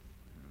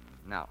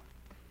 Now,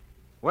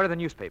 where are the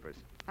newspapers?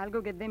 I'll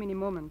go get them in a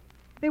moment.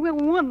 They were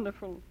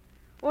wonderful.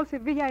 All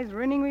Sevilla is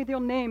running with your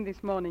name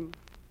this morning.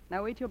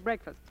 Now eat your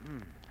breakfast.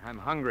 I'm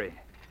hungry.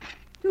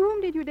 To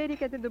whom did you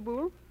dedicate the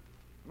bull?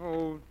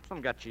 Oh,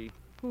 some gachi.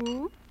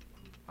 Who?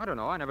 I don't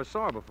know. I never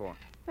saw her before.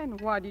 Then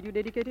why did you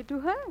dedicate it to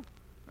her?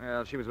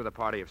 Well, she was with a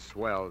party of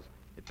swells.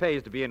 It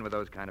pays to be in with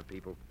those kind of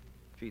people.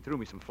 She threw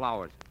me some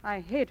flowers. I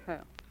hate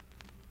her.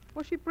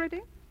 Was she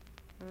pretty?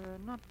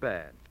 Not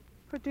bad.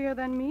 Prettier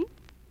than me?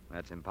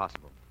 That's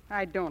impossible.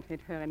 I don't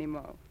hate her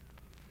anymore.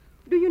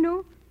 Do you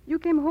know, you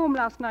came home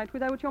last night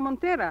without your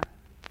Montera.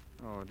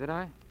 Oh, did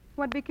I?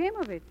 What became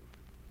of it?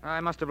 I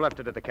must have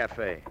left it at the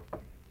cafe.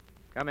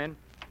 Come in.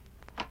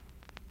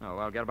 Oh,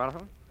 well,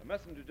 Garbarjo? A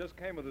messenger just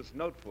came with this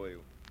note for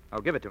you. Oh,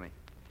 give it to me.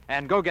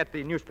 And go get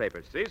the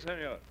newspapers. Si,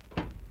 senor.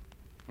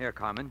 Here,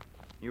 Carmen.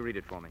 You read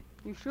it for me.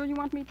 You sure you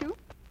want me to?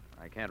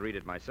 I can't read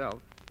it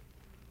myself.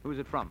 Who's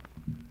it from?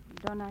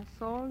 Doña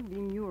Sol de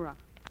Mura.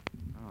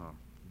 Oh.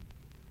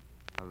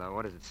 Well,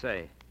 what does it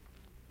say?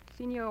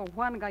 Senor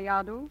Juan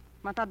Gallardo,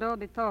 Matador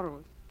de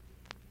Toros.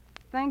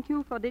 Thank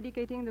you for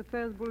dedicating the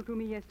first bull to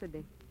me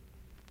yesterday.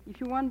 If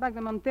you want back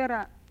the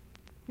Montera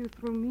you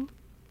threw me,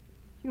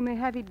 you may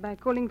have it by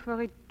calling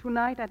for it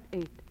tonight at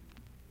 8.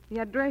 The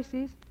address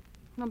is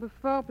number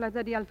 4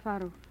 Plaza de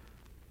Alfaro.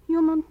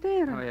 Your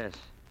Montera. Oh, yes.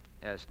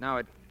 Yes, now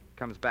it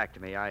comes back to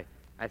me. I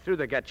threw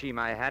the gachima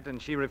I had, and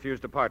she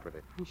refused to part with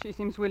it. She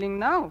seems willing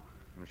now.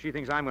 If she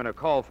thinks I'm going to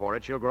call for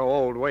it, she'll grow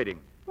old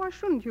waiting. Why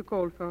shouldn't you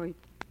call for it?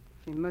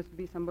 She must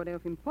be somebody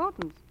of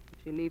importance. If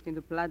she lives in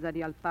the Plaza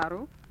de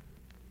Alfaro.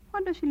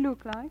 What does she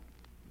look like?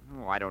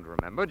 Oh, I don't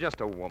remember. Just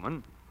a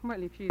woman.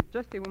 Well, if she's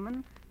just a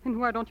woman, then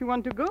why don't you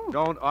want to go?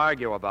 Don't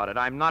argue about it.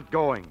 I'm not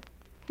going.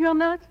 You're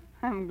not?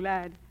 I'm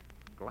glad.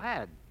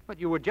 Glad? But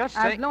you were just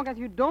saying... As long as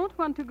you don't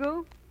want to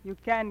go, you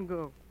can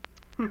go.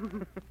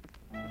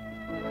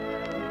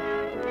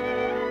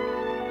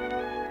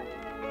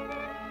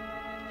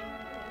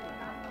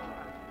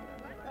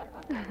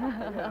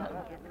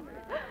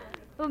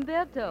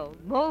 Umberto,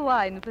 more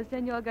wine for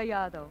Senor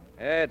Gallardo.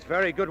 It's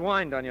very good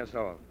wine, Doña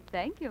Sol.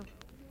 Thank you.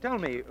 Tell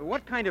me,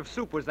 what kind of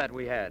soup was that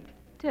we had?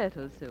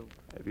 Turtle soup.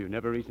 Have you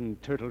never eaten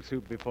turtle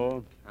soup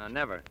before?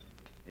 Never.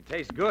 It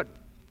tastes good,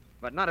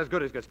 but not as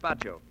good as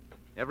gazpacho.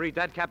 Ever eat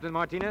that, Captain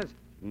Martinez?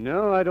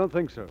 No, I don't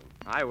think so.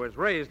 I was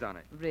raised on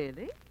it.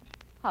 Really?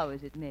 How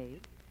is it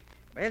made?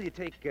 Well, you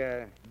take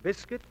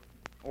biscuit,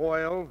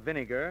 oil,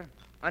 vinegar,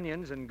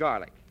 onions, and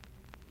garlic.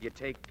 You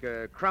take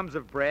crumbs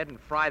of bread and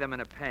fry them in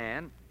a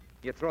pan.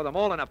 You throw them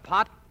all in a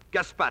pot,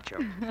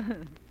 gazpacho.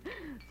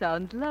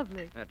 Sounds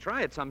lovely.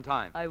 Try it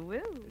sometime. I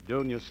will.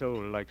 Doña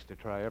Sol likes to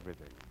try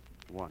everything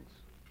once.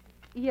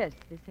 Yes,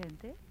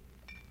 Vicente.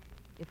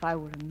 If I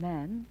were a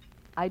man,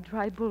 I'd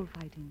try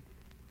bullfighting.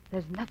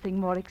 There's nothing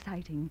more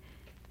exciting.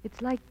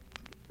 It's like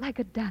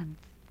a dance,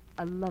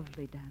 a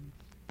lovely dance,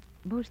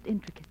 most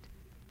intricate,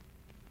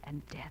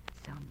 and death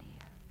so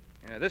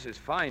near. Yeah, this is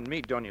fine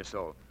meat, Doña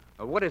Sol.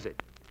 What is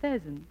it?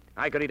 Pheasant.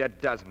 I could eat a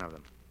dozen of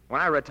them. When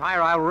I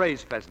retire, I'll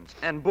raise pheasants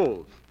and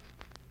bulls.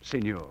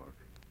 Senor,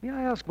 may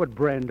I ask what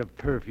brand of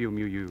perfume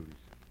you use?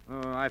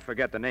 Oh, I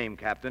forget the name,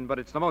 Captain, but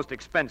it's the most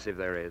expensive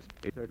there is.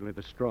 It's certainly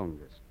the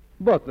strongest.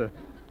 But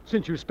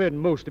since you spend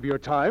most of your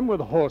time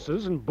with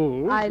horses and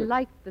bulls... I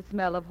like the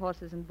smell of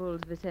horses and bulls,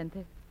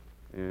 Vicente.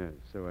 Yes,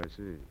 so I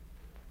see.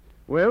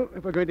 Well,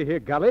 if we're going to hear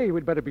Gully,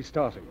 we'd better be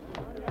starting.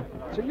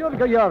 Senor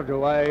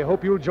Gallardo, I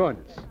hope you'll join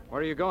us.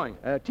 Where are you going?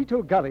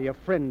 Tito Gully, a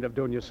friend of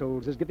Doña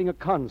Sol's, is giving a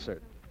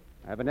concert.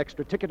 I have an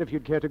extra ticket if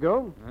you'd care to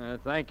go.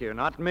 Thank you,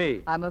 not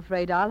me. I'm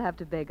afraid I'll have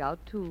to beg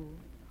out, too.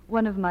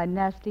 One of my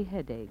nasty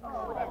headaches.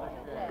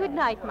 Good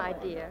night, my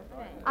dear.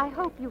 I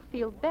hope you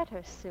feel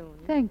better soon.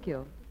 Thank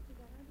you.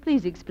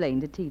 Please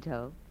explain to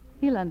Tito.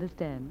 He'll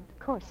understand. Of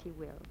course he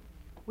will.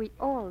 We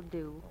all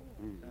do.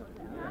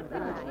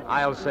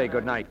 I'll say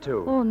good night,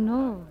 too. Oh,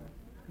 no.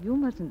 You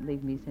mustn't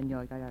leave me,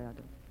 Senor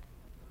Gallardo.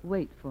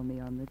 Wait for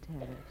me on the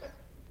terrace.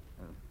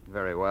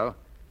 Very well.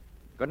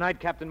 Good night,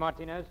 Captain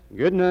Martinez.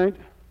 Good night.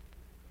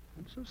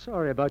 I'm so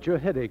sorry about your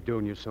headache,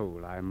 Doña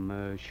Sol.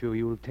 I'm sure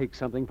you'll take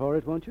something for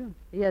it, won't you?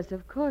 Yes,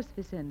 of course,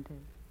 Vicente.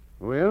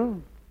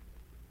 Well,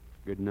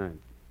 good night.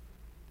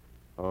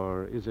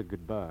 Or is it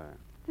goodbye?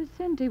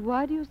 Vicente,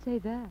 why do you say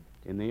that?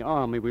 In the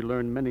Army, we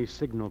learn many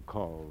signal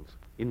calls,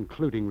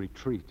 including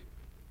retreat.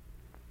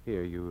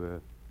 Here,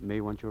 you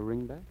may want your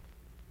ring back?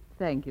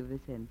 Thank you,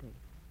 Vicente.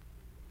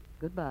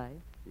 Goodbye.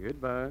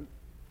 Goodbye.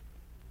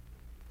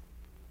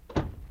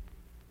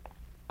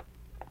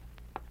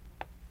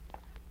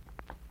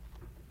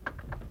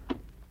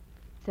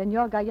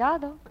 Senor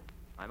Gallardo.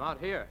 I'm out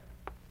here.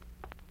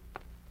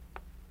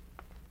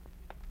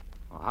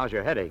 Well, how's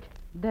your headache?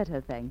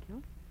 Better, thank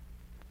you.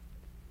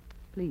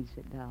 Please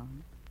sit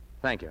down.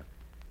 Thank you.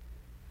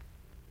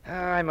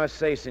 I must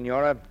say,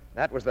 Senora,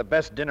 that was the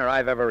best dinner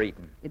I've ever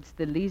eaten. It's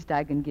the least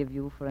I can give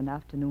you for an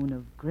afternoon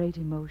of great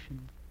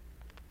emotion.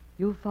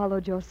 You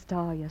followed your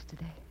star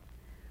yesterday.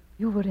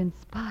 You were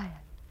inspired.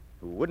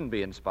 Who wouldn't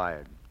be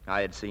inspired? I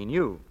had seen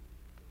you.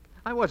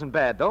 I wasn't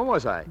bad, though,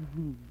 was I?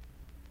 Mm-hmm.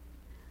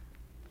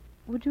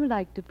 Would you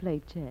like to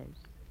play chess?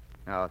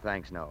 Oh,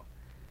 thanks, no.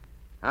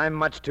 I'm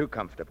much too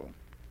comfortable.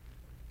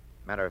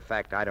 Matter of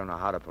fact, I don't know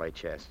how to play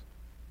chess.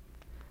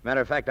 Matter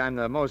of fact, I'm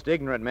the most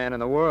ignorant man in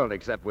the world,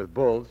 except with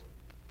bulls.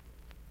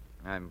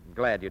 I'm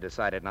glad you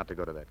decided not to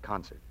go to that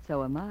concert.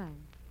 So am I.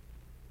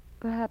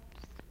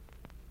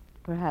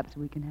 Perhaps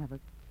we can have a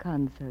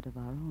concert of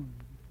our own.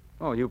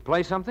 Oh, you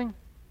play something?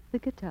 The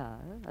guitar,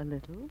 a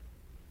little.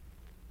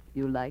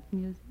 You like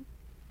music?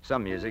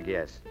 Some music,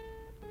 yes.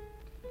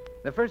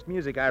 The first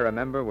music I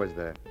remember was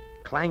the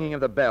clanging of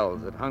the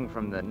bells that hung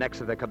from the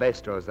necks of the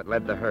cabestros that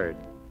led the herd.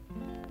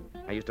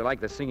 I used to like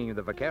the singing of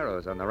the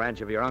vaqueros on the ranch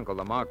of your uncle,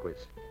 the Marquis.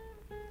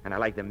 And I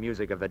liked the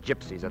music of the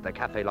gypsies at the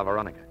Cafe La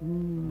Veronica.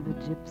 The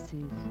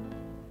gypsies.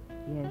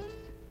 Yes,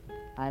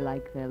 I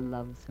like their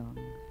love songs.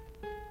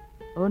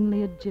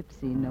 Only a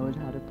gypsy knows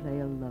how to play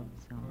a love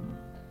song.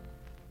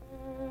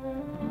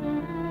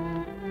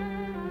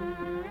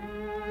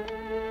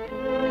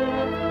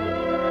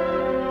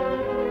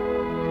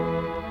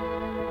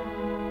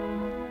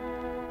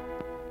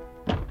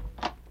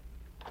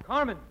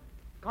 Carmen!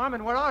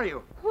 Carmen, where are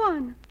you?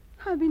 Juan,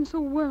 I've been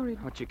so worried.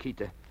 Oh,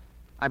 Chiquita,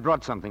 I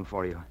brought something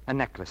for you. A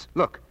necklace.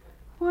 Look.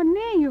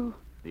 Juanillo.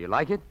 Do you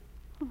like it?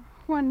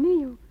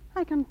 Juanillo,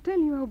 I can tell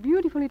you how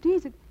beautiful it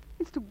is.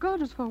 It's too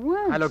gorgeous for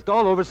words. I looked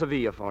all over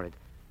Sevilla for it.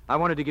 I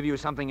wanted to give you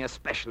something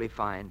especially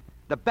fine.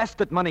 The best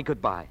that money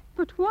could buy.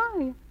 But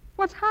why?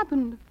 What's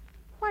happened?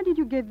 Why did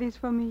you get this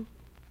for me?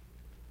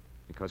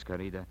 Because,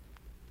 Carida,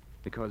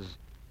 because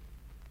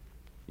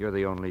you're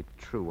the only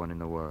true one in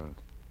the world.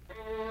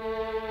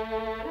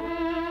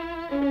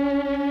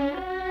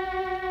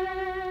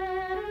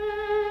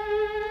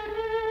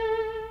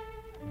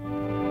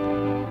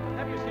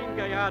 Have you seen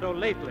Gallardo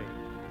lately?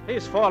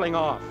 He's falling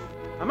off.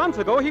 A month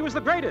ago, he was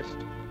the greatest.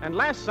 And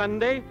last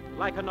Sunday,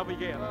 like a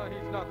novillero.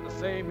 He's not the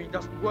same. He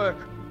doesn't work.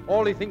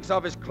 All he thinks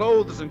of is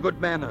clothes and good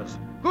manners.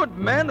 Good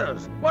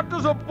manners? What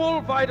does a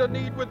bullfighter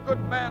need with good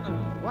manners?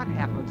 What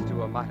happens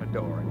to a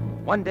matador?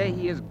 One day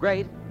he is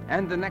great,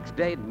 and the next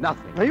day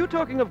nothing. Are you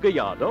talking of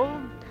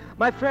Gallardo?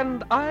 My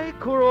friend, I,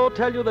 Curro,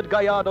 tell you that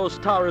Gallardo's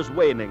star is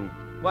waning.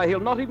 Why, he'll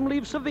not even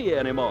leave Sevilla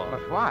anymore.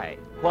 But why?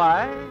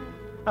 Why?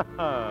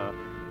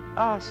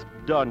 Ask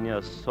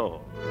Doña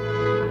Sol.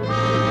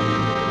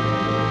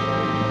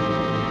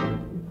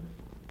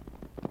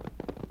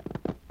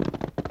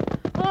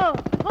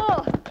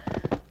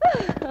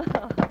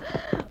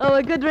 Oh,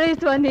 a good race,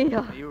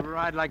 Juanillo. You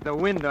ride like the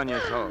wind on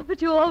your soul.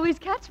 But you always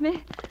catch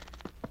me.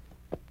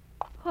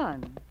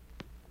 Juan,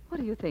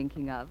 what are you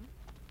thinking of?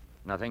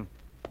 Nothing.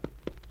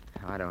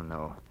 I don't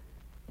know.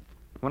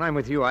 When I'm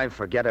with you, I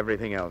forget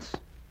everything else.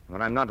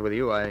 When I'm not with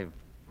you, I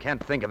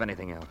can't think of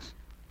anything else.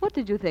 What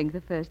did you think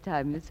the first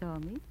time you saw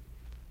me?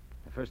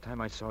 The first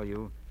time I saw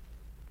you,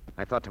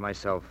 I thought to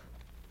myself,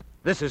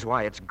 this is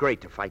why it's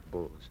great to fight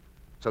bulls,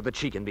 so that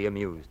she can be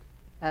amused.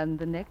 And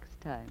the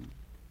next time?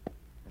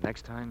 The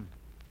next time,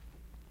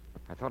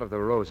 I thought of the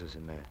roses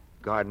in the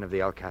garden of the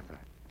Alcázar.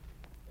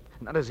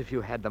 Not as if you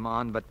had them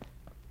on, but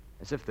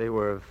as if they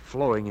were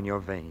flowing in your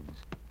veins.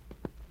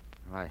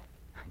 I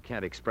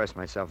can't express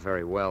myself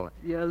very well.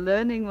 You're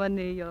learning,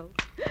 Juanillo.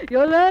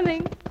 You're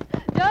learning.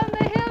 Down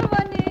the hill,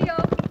 Juanillo.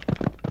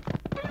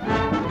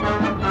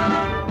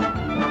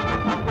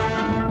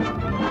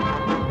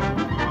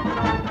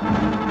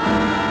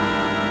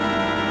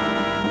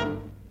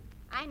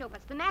 I know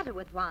what's the matter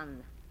with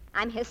Juan.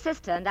 I'm his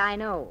sister, and I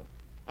know.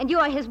 And you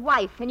are his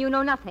wife, and you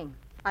know nothing.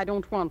 I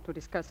don't want to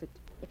discuss it.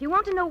 If you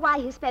want to know why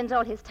he spends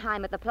all his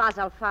time at the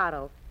Plaza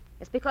Alfaro,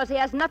 it's because he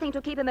has nothing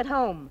to keep him at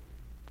home.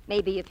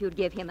 Maybe if you'd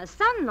give him a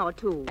son or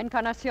two.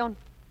 Encarnacion,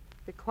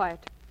 be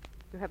quiet.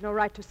 You have no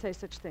right to say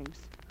such things.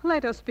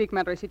 Let her speak,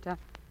 Madrecita.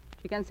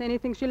 She can say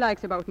anything she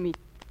likes about me.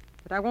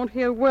 But I won't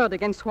hear a word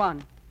against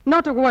Juan.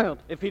 Not a word.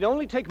 If he'd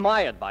only take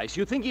my advice,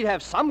 you'd think he'd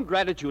have some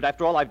gratitude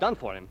after all I've done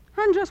for him.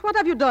 And just what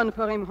have you done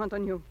for him,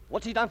 Antonio?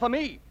 What's he done for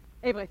me?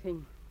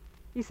 Everything.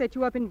 He set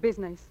you up in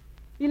business.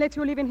 He lets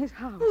you live in his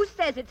house. Who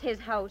says it's his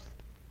house?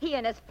 He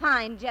and his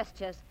fine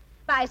gestures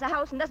buys a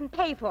house and doesn't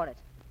pay for it.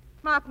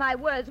 Mark my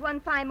words, one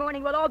fine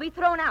morning we'll all be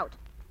thrown out.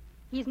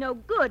 He's no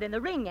good in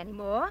the ring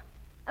anymore.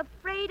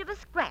 Afraid of a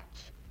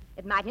scratch.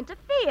 It might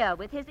interfere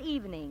with his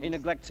evenings. He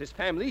neglects his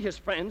family, his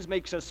friends,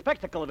 makes a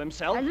spectacle of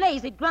himself. A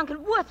lazy,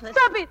 drunken, worthless...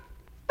 Stop it!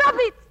 Stop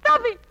it!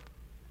 Stop it!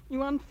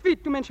 You aren't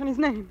fit to mention his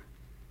name.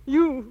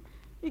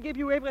 He gave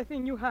you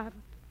everything you have.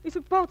 He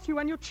supports you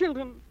and your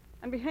children.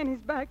 And behind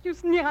his back, you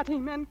sneer at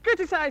him and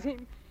criticize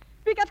him.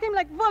 Speak at him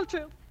like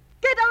vultures.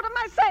 Get out of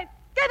my sight!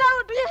 Get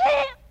out! Do you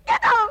hear?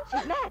 Get out!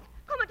 She's mad.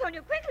 Come,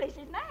 Antonio, quickly.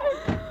 She's mad.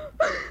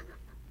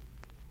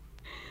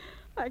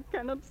 I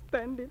cannot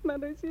stand it,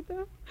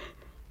 Madrecita.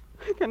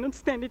 I cannot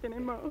stand it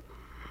anymore.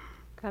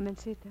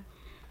 Carmencita.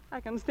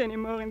 I can't stay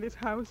anymore in this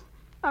house.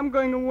 I'm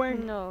going away.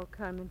 No,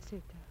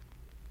 Carmencita.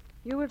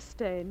 You will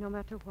stay no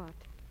matter what.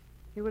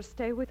 You will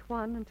stay with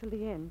Juan until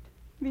the end.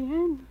 The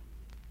end?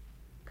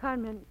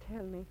 Carmen,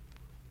 tell me.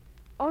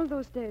 All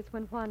those days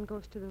when Juan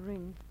goes to the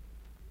ring,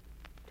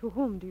 to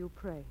whom do you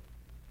pray?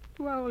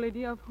 To Our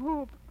Lady of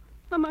Hope,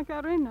 La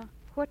Macarena.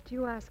 What do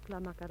you ask La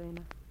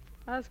Macarena?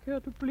 Ask her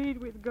to plead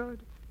with God,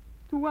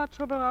 to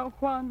watch over our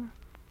Juan,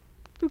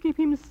 to keep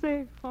him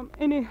safe from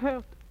any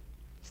hurt.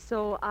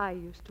 So I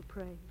used to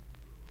pray.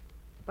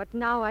 But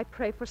now I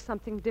pray for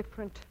something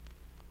different.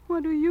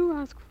 What do you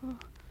ask for?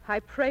 I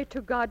pray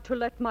to God to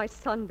let my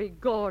son be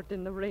gored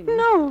in the ring.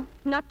 No!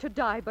 Not to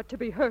die, but to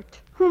be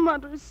hurt. Oh,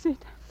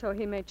 Madrecita. So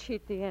he may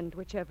cheat the end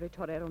which every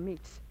torero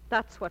meets.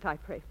 That's what I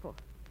pray for.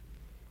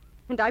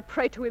 And I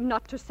pray to him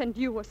not to send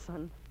you a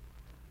son,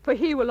 for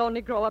he will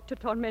only grow up to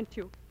torment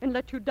you and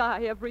let you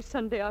die every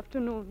Sunday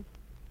afternoon.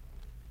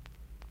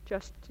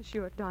 Just as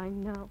you are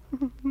dying now.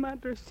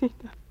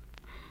 Madrecita.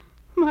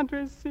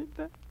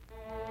 Madrecita.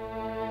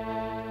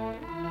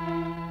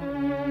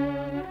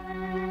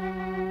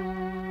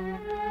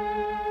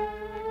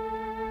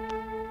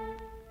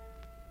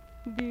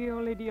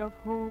 Dear Lady of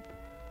Hope,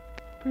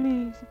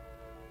 please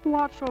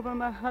watch over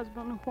my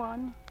husband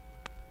Juan.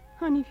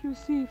 And if you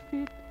see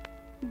fit,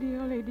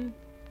 dear lady,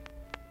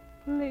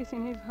 place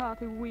in his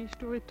heart a wish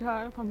to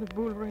retire from the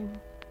bull ring.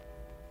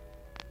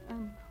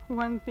 And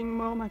one thing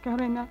more,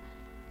 Macarena,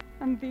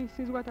 and this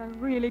is what I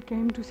really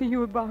came to see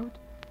you about.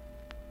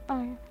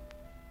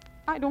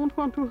 I don't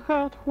want to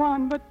hurt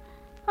Juan, but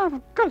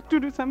I've got to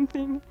do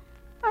something.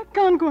 I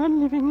can't go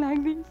on living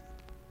like this.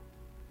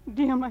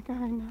 Dear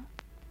Macarena,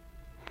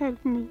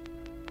 help me.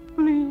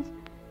 Please,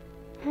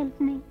 help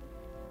me.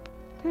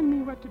 Tell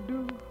me what to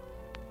do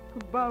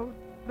about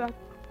that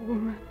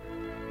woman.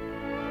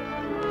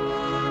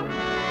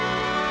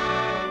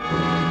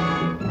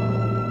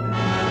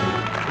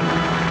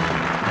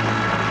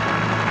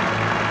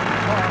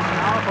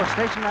 Now for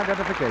station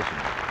identification.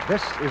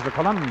 This is the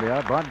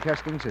Columbia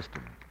Broadcasting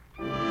System.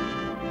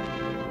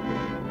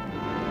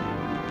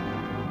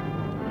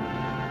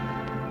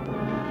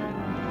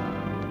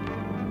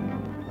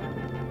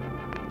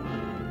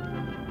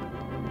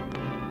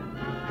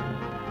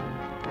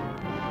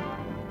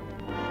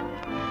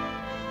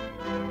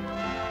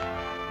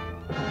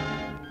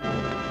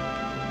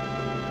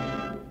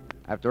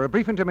 After a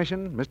brief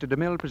intermission, Mr.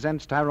 DeMille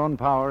presents Tyrone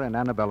Power and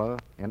Annabella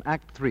in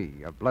Act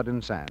 3 of Blood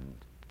and Sand.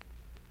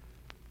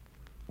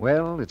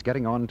 Well, it's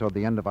getting on toward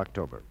the end of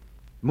October.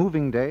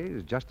 Moving day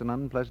is just an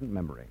unpleasant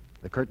memory.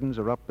 The curtains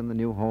are up in the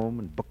new home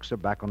and books are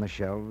back on the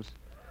shelves.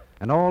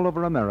 And all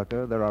over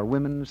America, there are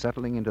women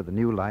settling into the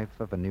new life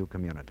of a new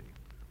community.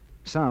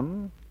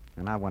 Some,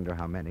 and I wonder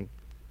how many,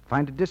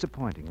 find it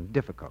disappointing and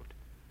difficult,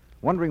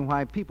 wondering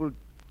why people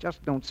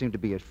just don't seem to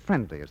be as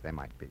friendly as they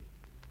might be.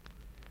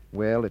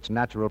 Well, it's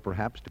natural,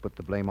 perhaps, to put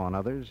the blame on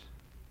others.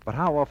 But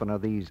how often are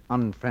these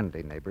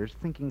unfriendly neighbors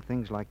thinking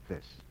things like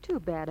this? Too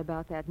bad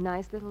about that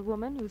nice little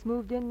woman who's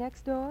moved in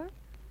next door.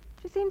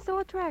 She seems so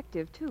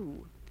attractive,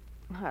 too.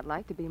 I'd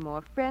like to be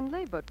more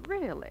friendly, but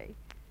really...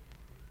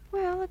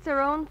 Well, it's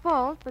her own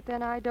fault, but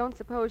then I don't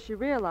suppose she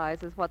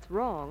realizes what's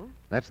wrong.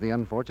 That's the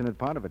unfortunate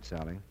part of it,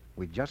 Sally.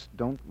 We just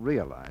don't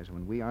realize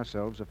when we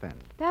ourselves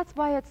offend. That's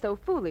why it's so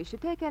foolish to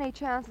take any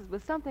chances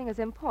with something as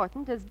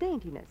important as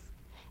daintiness.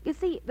 You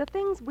see, the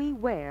things we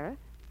wear,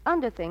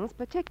 underthings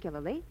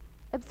particularly,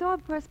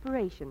 absorb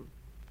perspiration.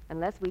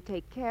 Unless we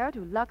take care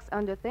to lux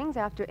underthings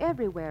after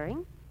every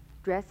wearing,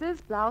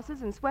 dresses,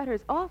 blouses, and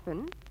sweaters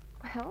often,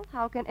 well,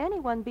 how can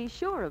anyone be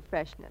sure of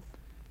freshness?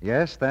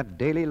 Yes, that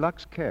daily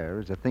Lux care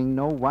is a thing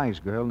no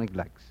wise girl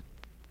neglects.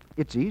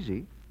 It's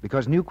easy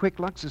because New Quick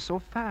Lux is so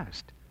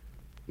fast.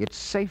 It's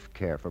safe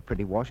care for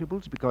pretty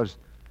washables because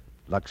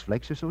Lux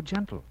Flakes are so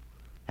gentle,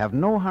 have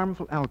no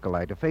harmful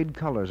alkali to fade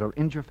colors or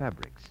injure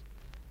fabrics.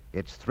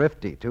 It's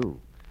thrifty, too,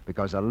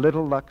 because a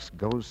little Lux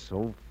goes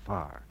so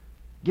far,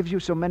 gives you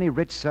so many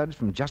rich suds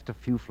from just a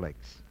few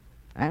flakes.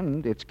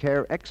 And its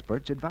care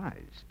experts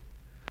advise.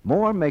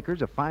 More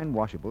makers of fine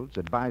washables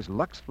advise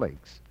Lux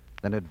Flakes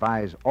than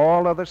advise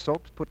all other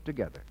soaps put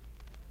together.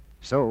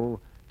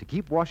 So, to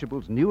keep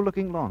washables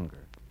new-looking longer,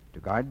 to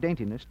guard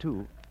daintiness,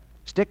 too,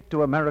 stick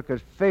to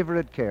America's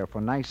favorite care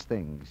for nice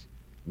things,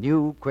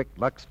 New Quick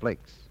Lux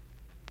Flakes.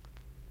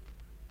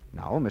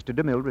 Now, Mr.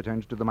 DeMille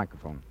returns to the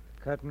microphone.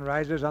 Curtain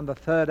rises on the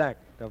third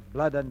act of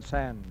Blood and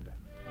Sand.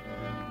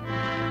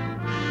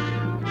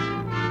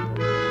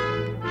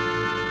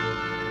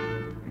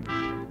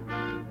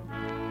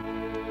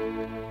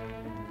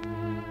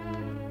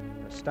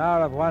 The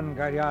star of Juan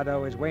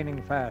Gallardo is waning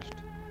fast,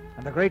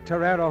 and the great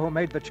torero who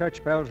made the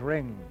church bells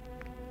ring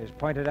is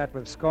pointed at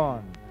with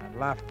scorn and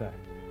laughter.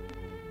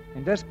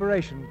 In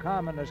desperation,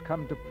 Carmen has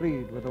come to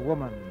plead with a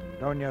woman,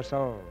 Doña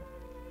Sol.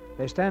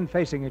 They stand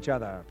facing each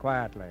other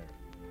quietly.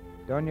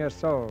 Doña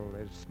Sol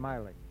is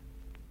smiling.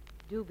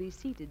 Do be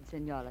seated,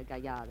 Senora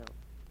Gallardo.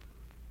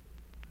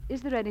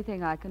 Is there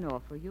anything I can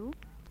offer you?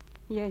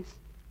 Yes,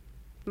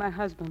 my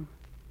husband.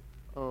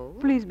 Oh?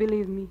 Please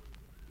believe me.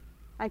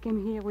 I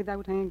came here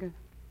without anger.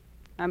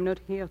 I'm not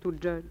here to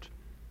judge.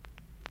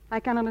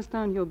 I can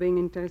understand your being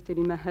interested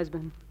in my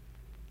husband.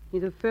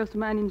 He's the first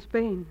man in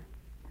Spain,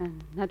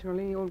 and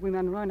naturally all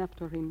women run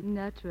after him.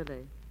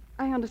 Naturally.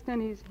 I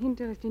understand his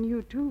interest in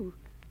you, too,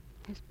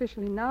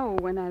 especially now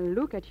when I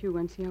look at you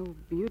and see how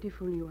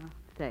beautiful you are.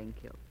 Thank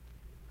you.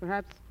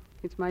 Perhaps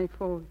it's my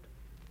fault.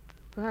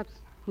 Perhaps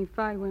if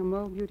I were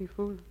more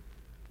beautiful,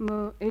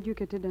 more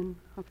educated, and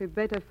of a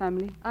better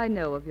family... I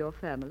know of your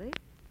family.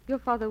 Your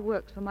father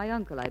works for my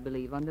uncle, I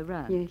believe, on the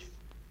ranch. Yes.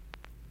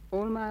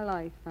 All my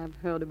life I've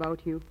heard about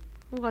you.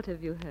 What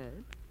have you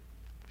heard?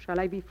 Shall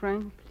I be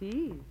frank?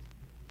 Please.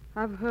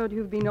 I've heard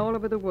you've been all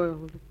over the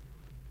world,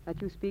 that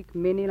you speak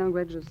many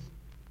languages,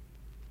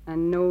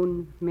 and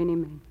known many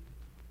men.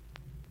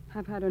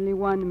 I've had only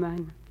one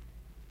man.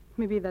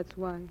 Maybe that's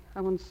why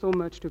I want so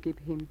much to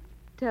keep him.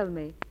 Tell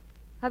me,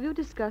 have you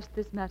discussed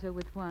this matter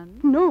with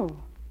Juan? No.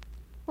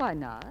 Why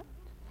not?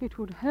 It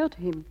would hurt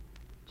him.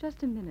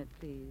 Just a minute,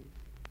 please.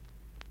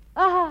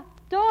 Aha,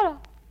 Dora.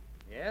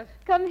 Yes?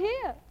 Come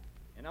here.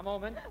 In a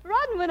moment.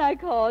 Run when I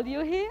call,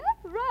 you hear?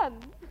 Run.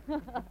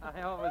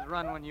 I always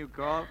run when you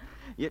call.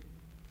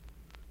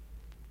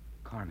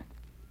 Carmen.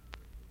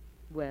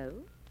 Well?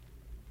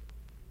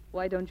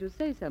 Why don't you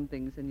say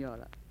something,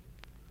 Senora?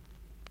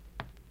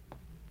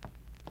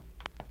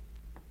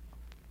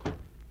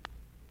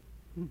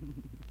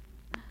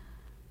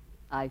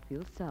 I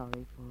feel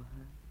sorry for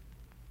her.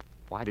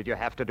 Why did you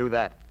have to do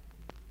that?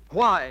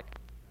 Why?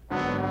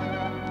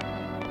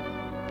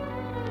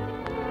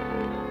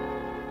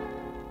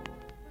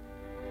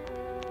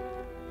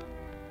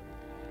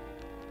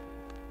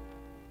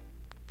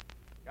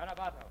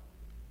 Garabato!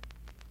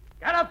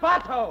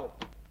 Garabato!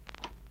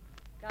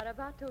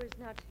 Garabato is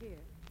not here.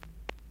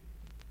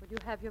 Would you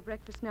have your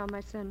breakfast now, my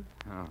son?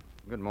 Oh,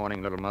 good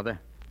morning, little mother.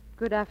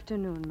 Good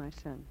afternoon, my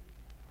son.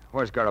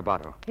 Where's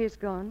Garabato? He's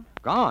gone.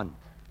 Gone?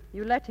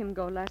 You let him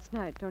go last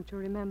night, don't you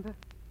remember?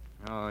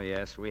 Oh,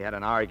 yes, we had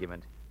an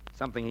argument.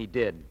 Something he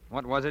did.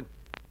 What was it?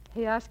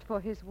 He asked for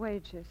his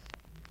wages.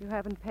 You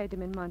haven't paid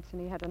him in months,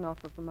 and he had an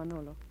offer from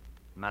Manolo.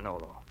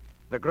 Manolo.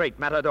 The great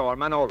matador,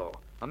 Manolo.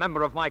 A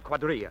member of my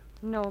quadrilla.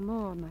 No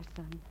more, my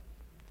son.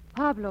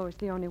 Pablo is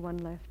the only one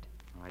left.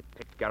 I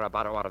picked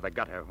Garabato out of the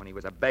gutter when he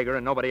was a beggar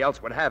and nobody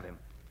else would have him.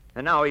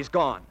 And now he's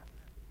gone.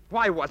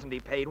 Why wasn't he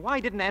paid? Why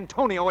didn't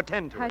Antonio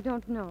attend to it? I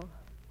don't know.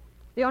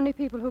 The only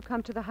people who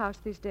come to the house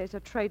these days are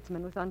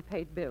tradesmen with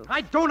unpaid bills.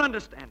 I don't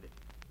understand it.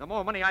 The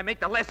more money I make,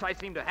 the less I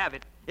seem to have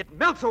it. It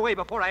melts away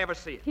before I ever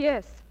see it.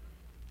 Yes.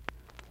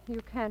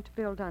 You can't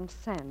build on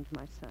sand,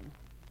 my son.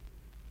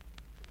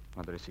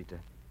 Madrecita,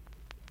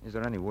 is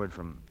there any word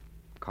from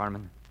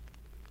Carmen?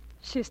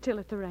 She's still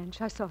at the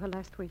ranch. I saw her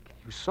last week.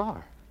 You saw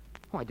her?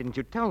 Why didn't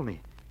you tell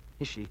me?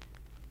 Is she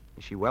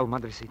well,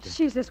 Madrecita?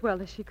 She's as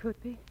well as she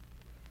could be.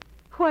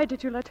 Why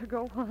did you let her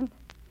go, Juan?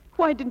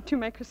 Why didn't you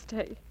make her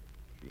stay?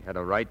 She had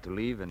a right to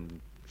leave, and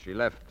she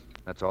left.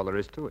 That's all there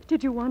is to it.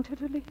 Did you want her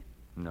to leave?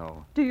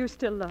 No. Do you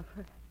still love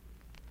her?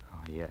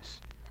 Oh, yes.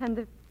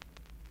 And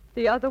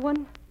the other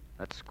one?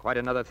 That's quite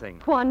another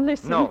thing. Juan,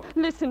 listen. No.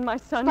 Listen, my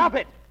son. Stop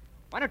it!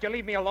 Why don't you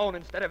leave me alone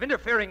instead of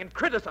interfering and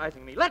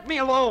criticizing me? Let me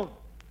alone!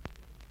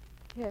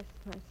 Yes,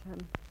 my son.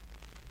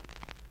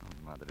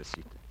 Oh,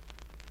 Madrecita.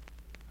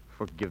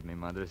 Forgive me,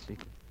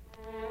 Madrecita.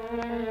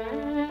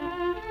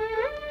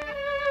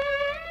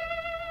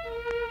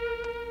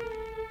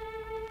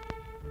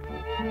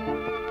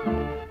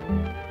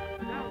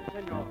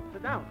 Senor.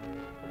 Sit down.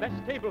 The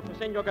best table for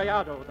Senor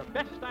Gallardo. The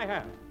best I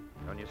have.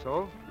 Doña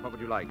Sol, what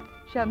would you like?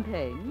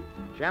 Champagne?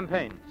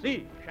 Champagne.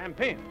 Si,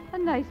 champagne. A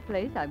nice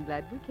place. I'm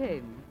glad we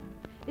came.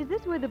 Is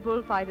this where the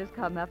bullfighters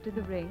come after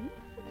the ring?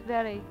 It's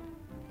very...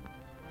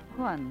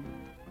 Juan,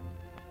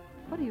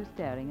 what are you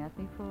staring at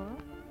me for?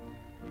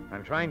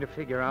 I'm trying to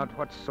figure out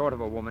what sort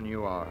of a woman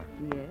you are.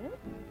 Yes?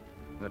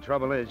 The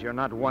trouble is, you're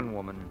not one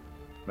woman,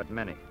 but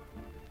many.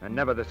 And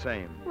never the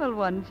same. Well,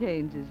 one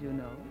changes, you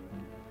know.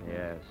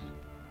 Yes.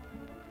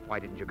 Why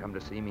didn't you come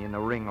to see me in the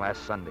ring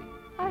last Sunday?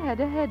 I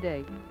had a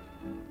headache.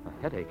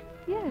 A headache?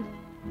 Yes.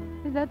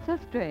 Is that so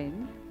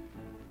strange?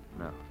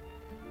 No.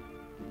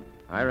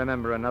 I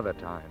remember another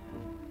time.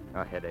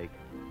 A headache.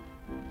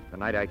 The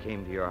night I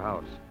came to your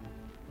house.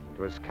 It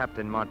was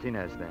Captain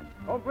Martinez then.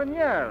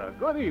 Compañero,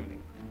 good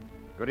evening.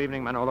 Good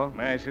evening, Manolo.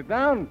 May I sit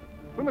down?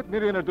 Permit me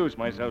to introduce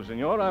myself,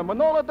 senor. I'm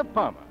Manolo de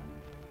Palma.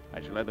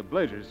 I shall have the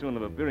pleasure soon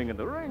of appearing in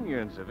the ring here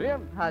in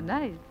Seville. How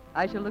nice.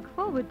 I shall look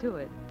forward to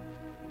it.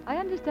 I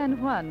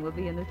understand Juan will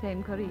be in the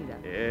same corrida.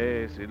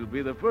 Yes, it'll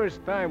be the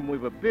first time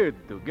we've appeared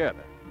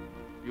together.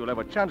 You'll have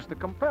a chance to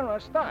compare our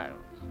styles.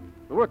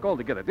 We work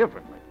altogether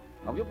differently.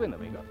 How have you been,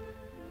 amigo?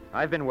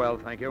 I've been well,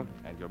 thank you.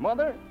 And your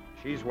mother?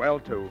 She's well,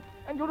 too.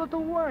 And your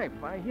little wife.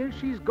 I hear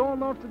she's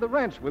gone off to the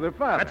ranch with her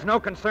father. That's no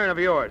concern of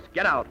yours.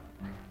 Get out.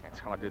 That's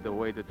hardly the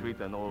way to treat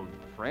an old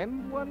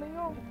friend,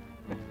 Juanillo.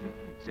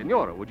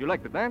 Senora, would you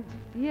like to dance?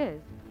 Yes.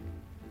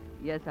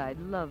 Yes, I'd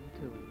love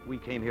to. We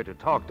came here to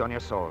talk,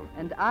 Doña Sol.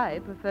 And I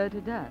prefer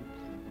to dance.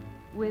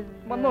 With...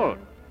 Manolo.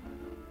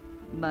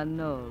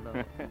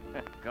 Manolo.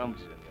 Come,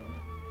 senor.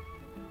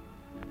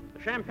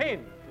 The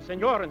champagne for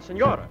Senor and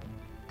Senora.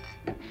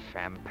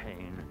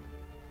 Champagne.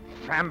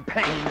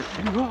 Champagne!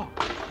 Senor!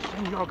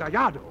 Senor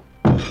Gallardo!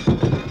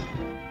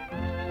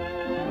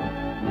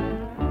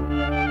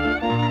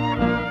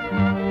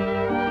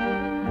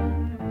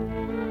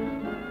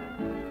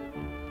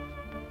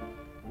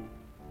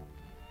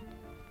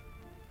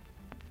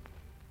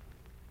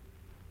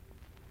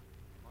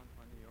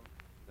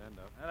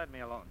 Let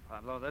me alone,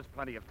 Pablo. There's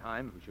plenty of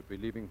time. We should be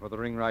leaving for the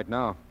ring right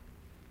now.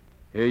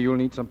 Here, you'll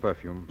need some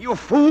perfume. You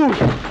fool!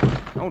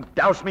 Don't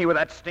douse me with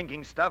that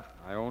stinking stuff.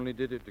 I only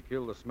did it to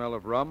kill the smell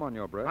of rum on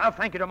your breath. I'll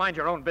thank you to mind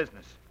your own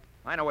business.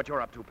 I know what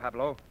you're up to,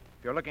 Pablo.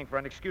 If you're looking for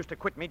an excuse to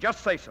quit me,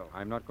 just say so.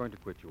 I'm not going to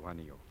quit you,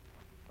 Juanillo.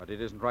 But it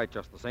isn't right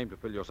just the same to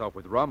fill yourself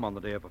with rum on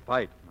the day of a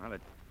fight. Well,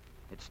 it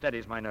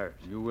steadies my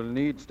nerves. You will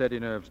need steady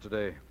nerves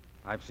today.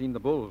 I've seen the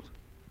bulls.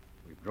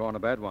 We've drawn a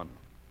bad one.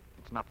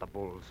 It's not the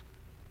bulls.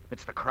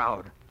 It's the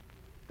crowd.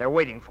 They're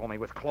waiting for me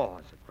with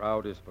claws. The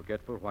crowd is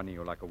forgetful,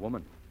 Juanillo, like a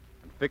woman.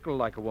 And fickle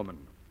like a woman.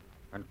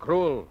 And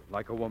cruel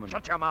like a woman.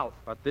 Shut your mouth.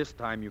 But this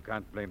time you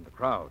can't blame the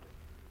crowd.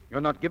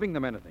 You're not giving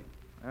them anything.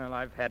 Well,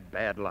 I've had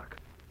bad luck.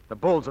 The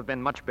bulls have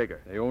been much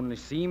bigger. They only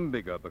seem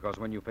bigger because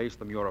when you face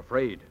them, you're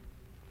afraid.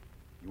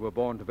 You were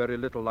born to very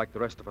little like the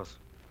rest of us.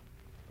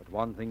 But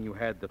one thing you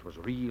had that was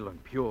real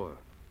and pure.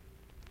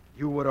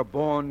 You were a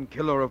born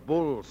killer of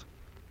bulls.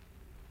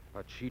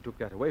 But she took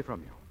that away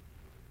from you.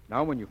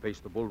 Now when you face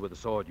the bull with a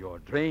sword, you're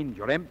drained,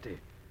 you're empty.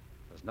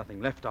 There's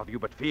nothing left of you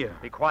but fear.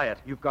 Be quiet.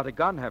 You've got a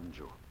gun, haven't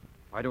you?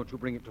 Why don't you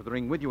bring it to the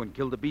ring with you and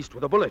kill the beast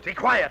with a bullet? Be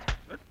quiet!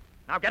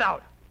 Now get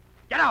out!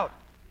 Get out!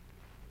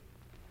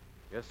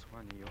 Yes,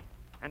 Juanillo.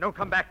 And don't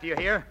come back, do you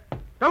hear?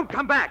 Don't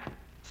come back!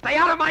 Stay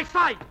out of my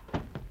sight!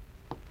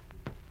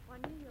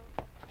 Juanillo.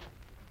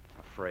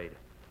 Afraid.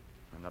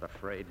 I'm not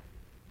afraid.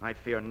 I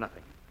fear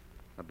nothing.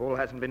 The bull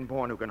hasn't been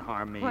born who can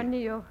harm me.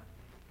 Juanillo,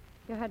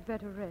 you had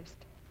better rest.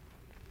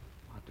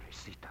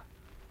 Madrecita,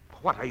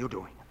 what are you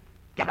doing?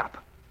 Get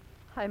up.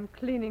 I'm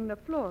cleaning the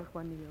floor,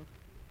 Juanillo.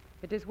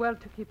 It is well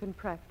to keep in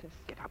practice.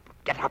 Get up.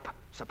 Get up.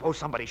 Suppose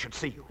somebody should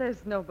see you.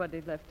 There's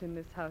nobody left in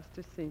this house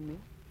to see me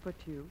but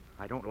you.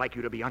 I don't like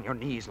you to be on your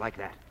knees like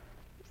that.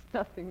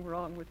 There's nothing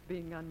wrong with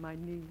being on my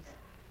knees.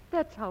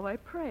 That's how I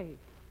pray.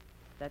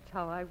 That's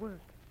how I work.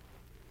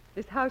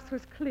 This house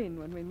was clean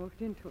when we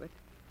moved into it.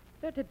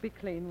 Let it be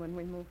clean when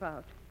we move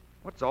out.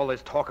 What's all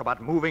this talk about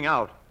moving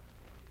out?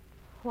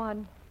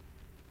 Juan,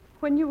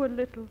 when you were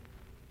little,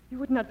 you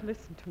would not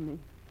listen to me.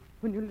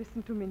 When you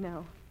listen to me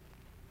now.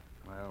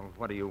 Well,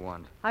 what do you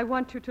want? I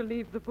want you to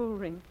leave the bull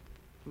ring.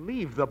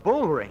 Leave the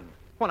bull ring?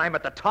 When I'm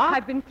at the top?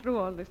 I've been through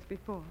all this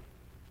before.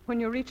 When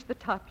you reach the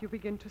top, you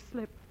begin to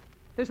slip.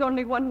 There's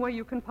only one way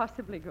you can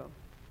possibly go,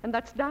 and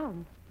that's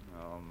down.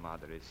 Oh,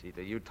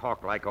 Madrecita, you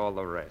talk like all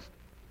the rest.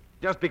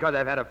 Just because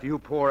I've had a few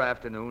poor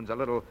afternoons, a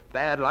little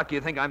bad luck,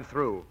 you think I'm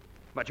through.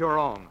 But you're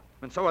wrong,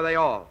 and so are they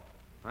all.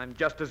 I'm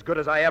just as good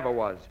as I ever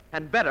was,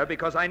 and better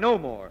because I know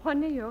more.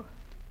 Juanillo,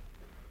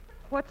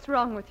 what's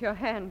wrong with your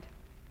hand?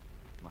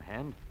 My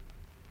hand?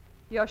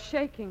 You're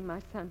shaking, my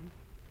son.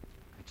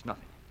 It's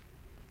nothing.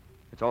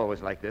 It's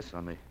always like this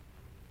on the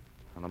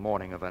on the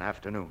morning of an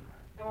afternoon.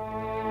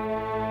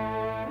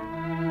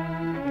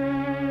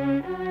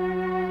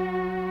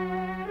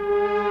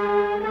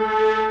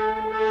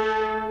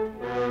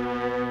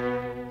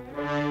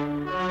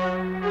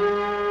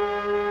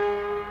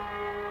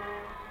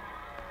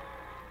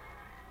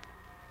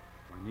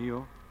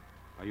 Juanillo,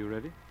 are you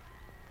ready?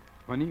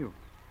 Juanillo.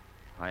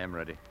 I am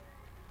ready.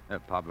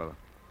 Pablo,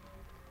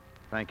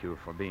 thank you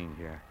for being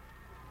here.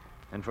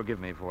 And forgive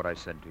me for what I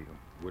said to you.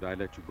 Would I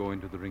let you go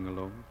into the ring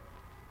alone?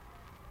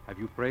 Have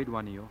you prayed,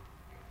 Juanillo?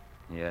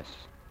 Yes,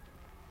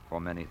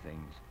 for many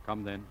things.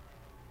 Come then.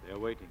 They're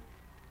waiting.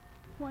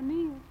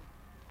 Juanillo,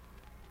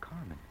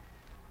 Carmen,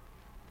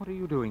 what are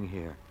you doing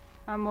here?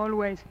 I'm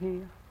always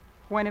here,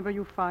 whenever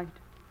you fight.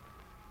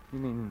 You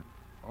mean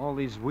all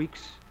these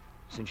weeks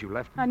since you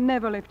left me? I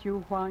never left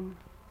you, Juan.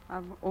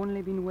 I've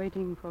only been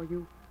waiting for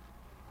you.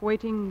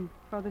 Waiting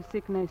for the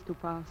sickness to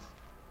pass.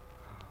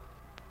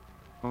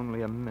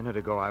 Only a minute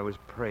ago I was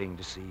praying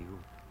to see you.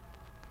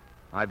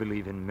 I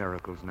believe in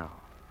miracles now.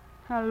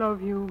 I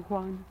love you,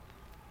 Juan.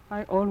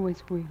 I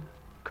always will.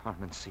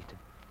 Carmencita.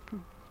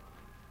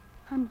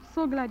 I'm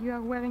so glad you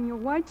are wearing your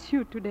white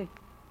suit today.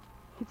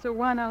 It's the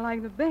one I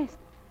like the best.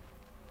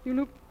 You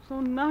look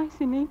so nice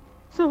in it.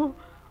 So...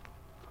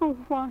 Oh,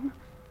 Juan.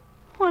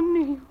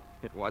 Juanillo.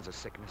 It was a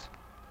sickness,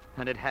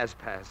 and it has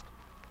passed.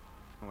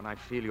 When I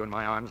feel you in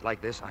my arms like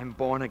this, I'm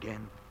born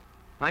again.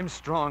 I'm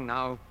strong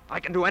now. I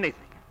can do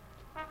anything.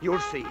 You'll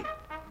see.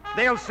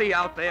 They'll see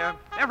out there.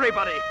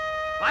 Everybody.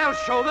 I'll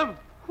show them.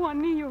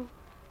 Juanillo,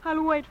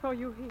 I'll wait for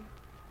you here.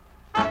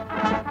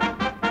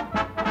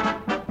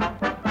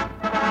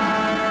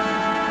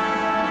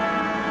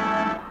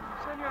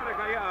 Senora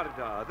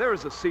Gallardo, there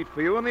is a seat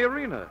for you in the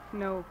arena.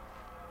 No,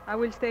 I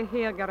will stay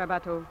here,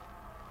 Garabato.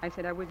 I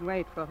said I would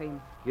wait for him.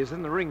 He is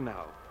in the ring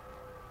now.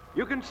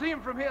 You can see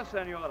him from here,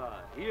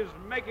 Senora. He is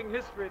making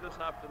history this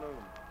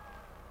afternoon.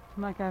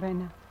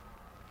 Macarena,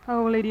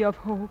 Our Lady of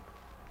Hope,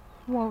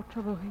 watch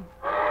over him.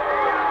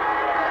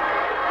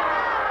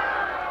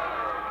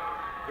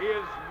 He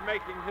is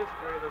making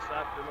history this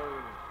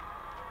afternoon.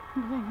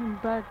 Bring him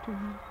back to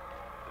me.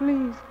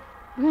 Please,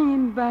 bring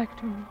him back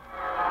to me.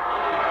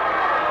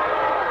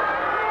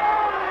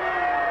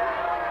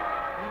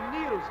 He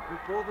kneels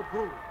before the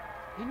bull.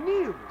 He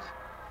kneels.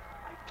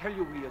 I tell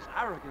you, he is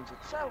arrogance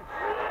itself.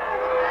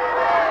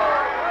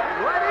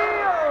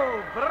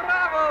 Juanillo!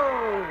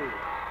 Bravo!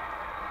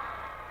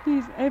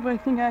 He's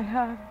everything I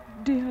have,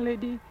 dear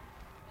lady.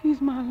 He's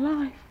my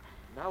life.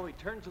 Now he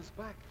turns his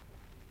back.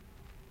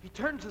 He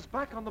turns his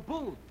back on the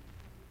bull.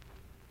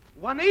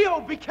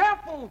 Juanillo, be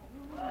careful!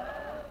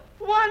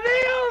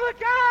 Juanillo,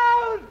 look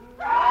out!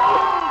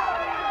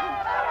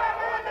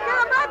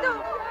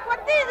 Garabato,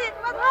 what is it?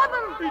 What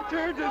happened? He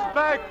turned his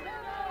back.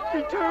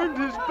 He turned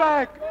his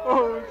back.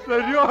 Oh,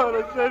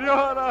 senora,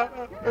 senora.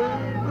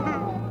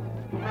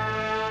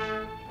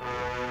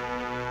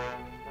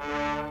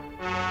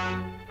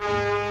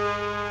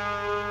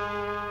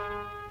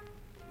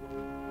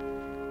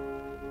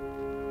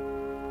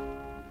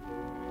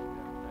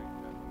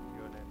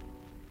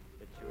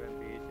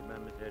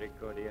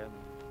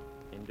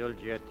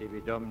 Indulgiat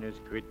tibi Dominus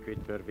quid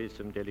per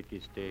visum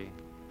deliciste.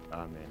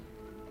 Amen.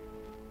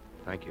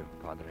 Thank you,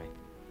 Padre.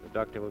 The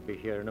doctor will be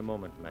here in a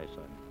moment, my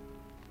son.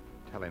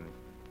 Tell him he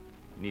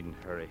needn't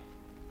hurry.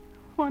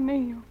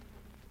 Juanillo.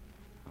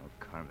 Oh,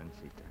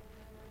 Carmencita.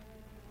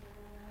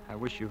 I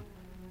wish you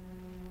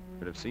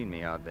could have seen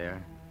me out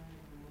there.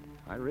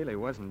 I really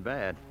wasn't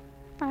bad.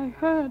 I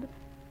heard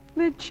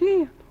the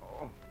cheer.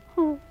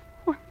 Oh,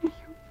 Juanillo.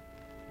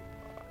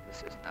 Oh,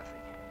 this is nothing.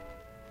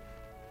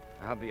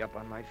 I'll be up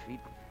on my feet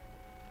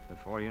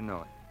before you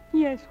know it.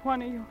 Yes,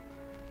 Juanillo.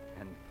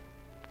 And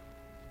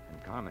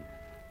Carmen,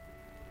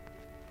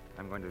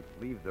 I'm going to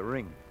leave the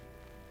ring.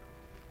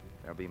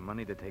 There'll be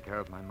money to take care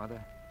of my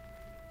mother,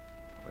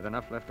 with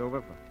enough left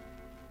over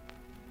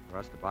for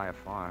us to buy a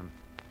farm.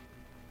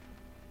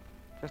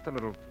 Just a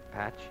little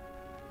patch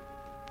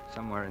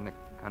somewhere in the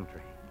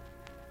country.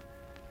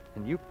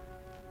 And you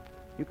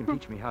can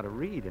teach me how to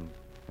read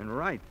and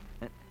write.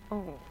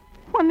 Oh,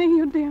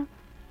 Juanillo, dear.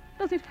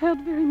 Does it hurt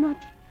very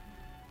much?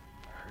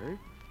 Hurt?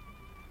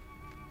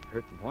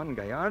 Hurt Juan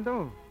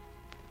Gallardo?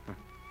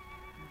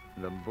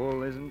 The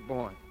bull isn't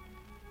born.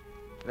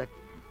 That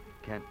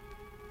can't...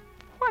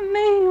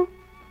 Juanillo.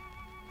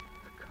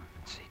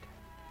 Carmencita.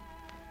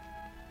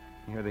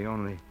 You're the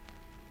only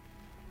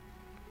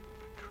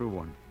true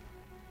one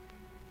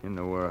in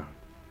the world.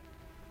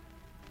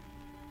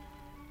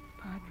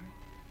 Padre.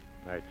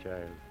 My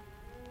child,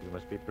 you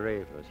must be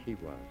brave as he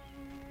was.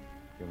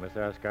 You must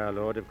ask our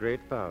Lord of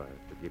great power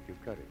to give you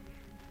courage.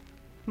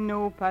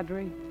 No,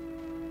 Padre.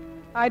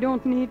 I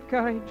don't need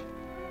courage.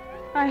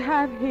 I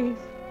have his.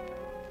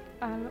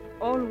 I'll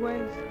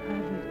always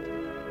have it.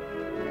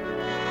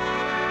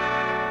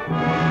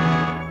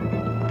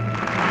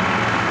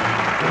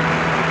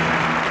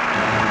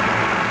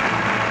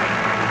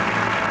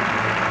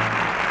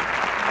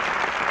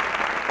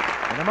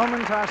 In a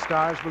moment, our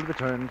stars will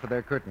return for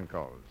their curtain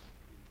calls.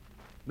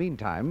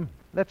 Meantime,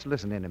 let's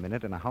listen in a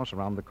minute in a house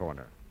around the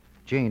corner.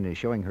 Jane is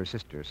showing her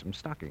sister some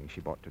stockings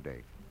she bought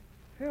today.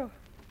 Phew.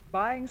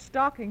 Buying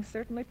stockings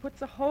certainly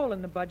puts a hole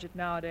in the budget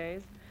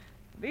nowadays.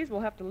 These will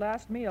have to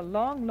last me a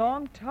long,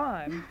 long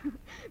time.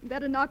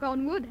 Better knock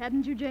on wood,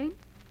 hadn't you, Jane?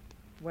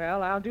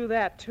 Well, I'll do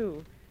that,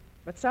 too.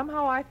 But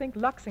somehow I think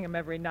luxing 'em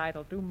every night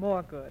will do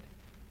more good.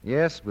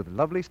 Yes, with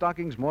lovely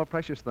stockings more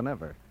precious than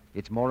ever,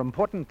 it's more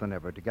important than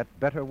ever to get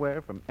better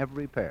wear from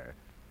every pair.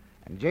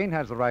 And Jane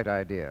has the right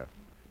idea.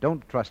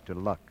 Don't trust to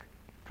luck.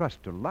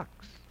 Trust to Lux.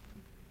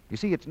 You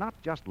see, it's not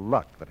just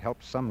luck that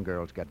helps some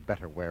girls get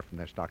better wear from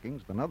their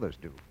stockings than others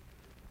do.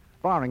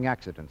 Barring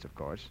accidents, of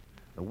course,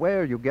 the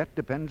wear you get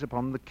depends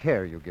upon the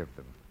care you give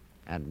them.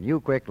 And New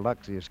Quick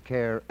Lux is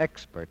care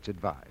experts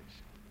advise.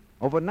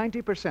 Over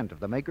 90% of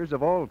the makers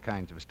of all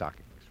kinds of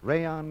stockings,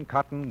 rayon,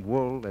 cotton,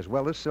 wool, as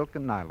well as silk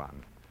and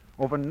nylon,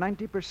 over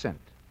 90%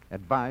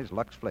 advise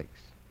Lux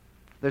Flakes.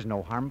 There's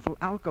no harmful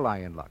alkali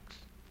in Lux.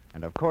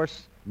 And, of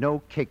course, no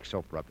cake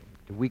soap rubbing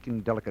to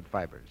weaken delicate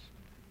fibers.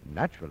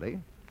 Naturally,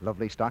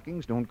 lovely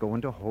stockings don't go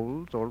into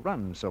holes or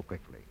run so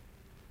quickly.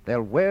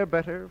 They'll wear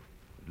better,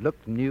 look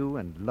new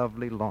and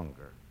lovely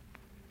longer.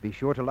 Be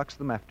sure to Lux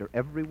them after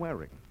every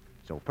wearing,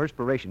 so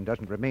perspiration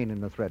doesn't remain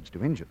in the threads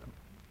to injure them.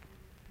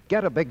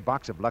 Get a big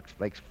box of Lux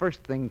Flakes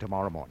first thing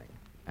tomorrow morning,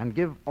 and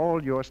give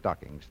all your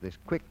stockings this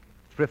quick,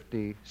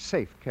 thrifty,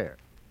 safe care.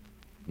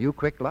 New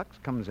Quick Lux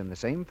comes in the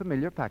same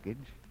familiar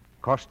package,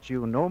 costs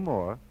you no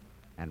more,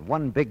 and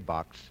one big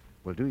box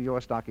will do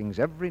your stockings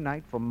every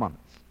night for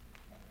months.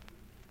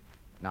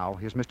 Now,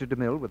 here's Mr.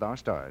 DeMille with our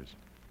stars.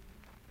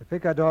 The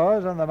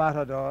picadors and the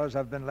matadors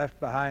have been left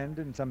behind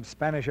in some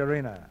Spanish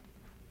arena.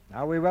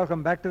 Now we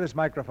welcome back to this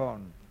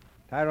microphone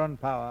Tyrone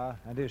Power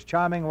and his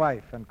charming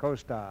wife and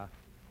co-star,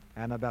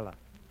 Annabella.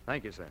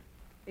 Thank you, sir.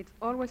 It's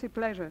always a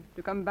pleasure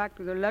to come back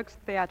to the Lux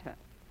Theater.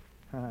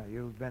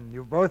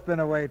 You've both been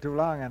away too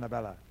long,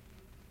 Annabella.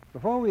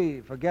 Before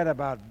we forget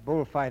about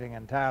bullfighting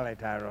entirely,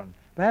 Tyrone,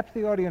 perhaps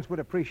the audience would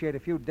appreciate a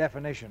few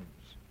definitions.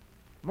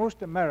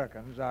 Most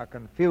Americans are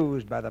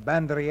confused by the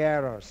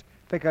banderilleros,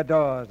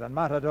 picadors, and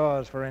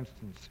matadors, for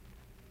instance.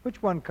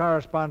 Which one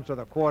corresponds to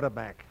the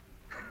quarterback?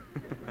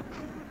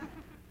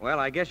 Well,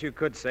 I guess you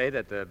could say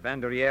that the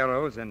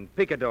banderilleros and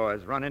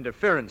picadors run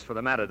interference for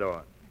the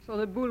matador. So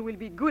the bull will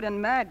be good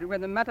and mad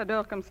when the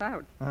matador comes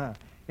out.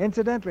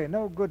 Incidentally,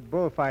 no good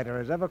bullfighter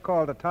is ever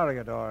called a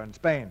toreador in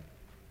Spain.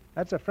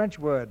 That's a French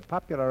word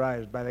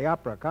popularized by the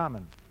opera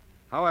Carmen.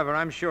 However,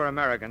 I'm sure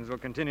Americans will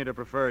continue to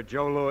prefer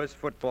Joe Louis,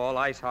 football,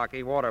 ice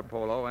hockey, water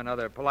polo, and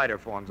other politer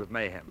forms of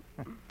mayhem.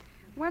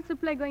 What's the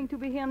play going to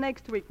be here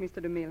next week,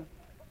 Mr. DeMille?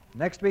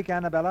 Next week,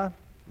 Annabella,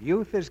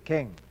 Youth is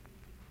King.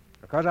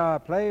 Because our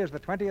play is the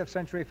 20th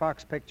Century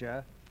Fox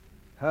picture,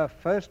 Her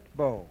First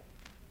Beau.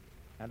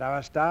 And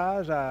our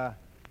stars are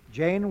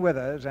Jane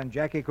Withers and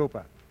Jackie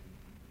Cooper.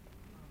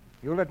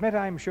 You'll admit,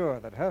 I'm sure,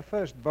 that Her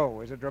First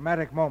Beau is a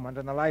dramatic moment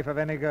in the life of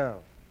any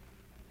girl.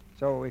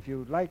 So if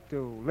you'd like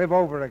to live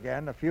over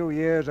again a few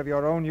years of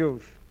your own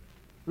youth,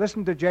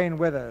 listen to Jane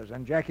Withers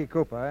and Jackie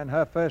Cooper in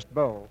Her First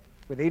Beau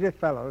with Edith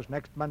Fellows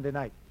next Monday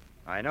night.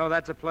 I know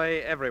that's a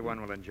play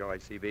everyone will enjoy,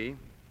 C.B.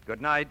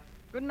 Good night.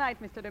 Good night,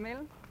 Mr.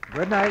 DeMille.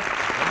 Good night.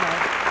 Good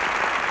night.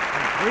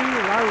 And 3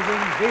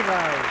 rousing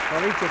vivas for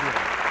each of you.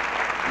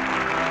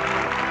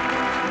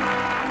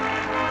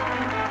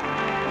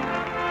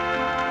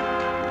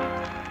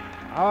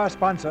 Our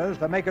sponsors,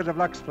 the makers of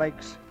Lux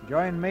Flakes,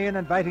 join me in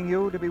inviting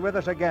you to be with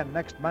us again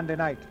next Monday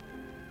night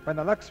when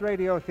the Lux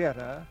Radio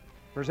Theater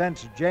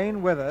presents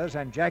Jane Withers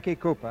and Jackie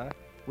Cooper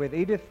with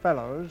Edith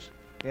Fellows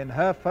in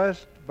Her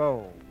First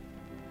Beau.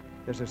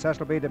 This is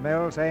Cecil B.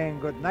 DeMille saying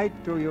good night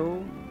to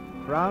you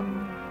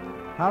from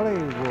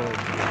Hollywood.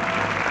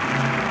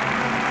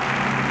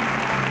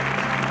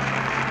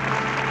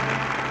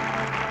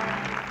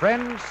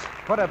 Friends,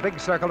 put a big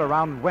circle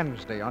around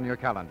Wednesday on your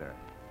calendar.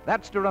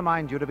 That's to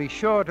remind you to be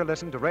sure to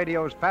listen to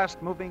radio's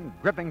fast-moving,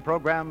 gripping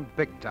program,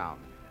 Big Town,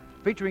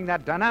 featuring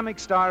that dynamic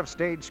star of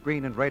stage,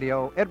 screen, and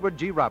radio, Edward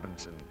G.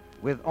 Robinson,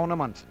 with Ona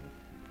Munson.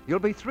 You'll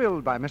be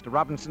thrilled by Mr.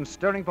 Robinson's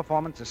stirring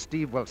performance as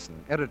Steve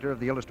Wilson, editor of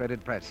the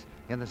Illustrated Press,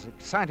 in this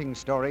exciting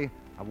story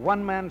of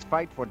one man's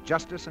fight for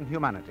justice and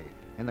humanity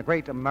in the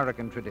great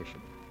American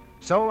tradition.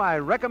 So I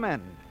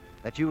recommend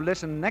that you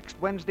listen next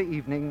Wednesday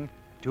evening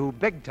to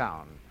Big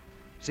Town.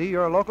 See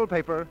your local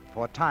paper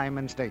for time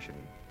and station.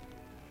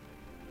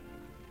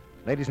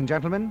 Ladies and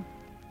gentlemen,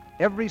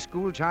 every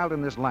school child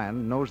in this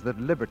land knows that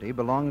liberty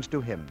belongs to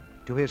him,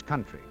 to his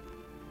country.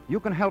 You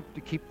can help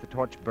to keep the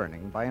torch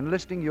burning by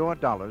enlisting your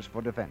dollars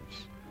for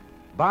defense.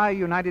 Buy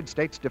United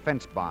States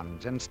defense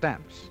bonds and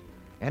stamps.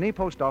 Any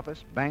post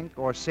office, bank,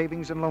 or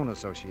savings and loan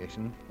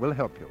association will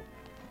help you.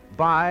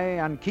 Buy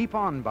and keep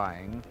on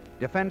buying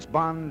defense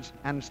bonds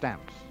and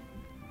stamps.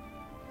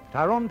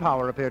 Tyrone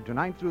Power appeared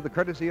tonight through the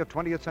courtesy of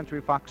 20th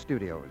Century Fox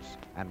Studios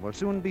and will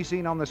soon be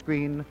seen on the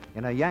screen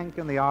in A Yank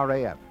in the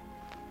RAF.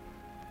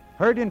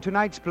 Heard in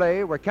tonight's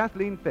play were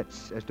Kathleen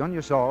Fitz as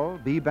Doña Sol,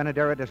 Bea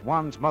Benaderet as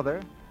Juan's mother,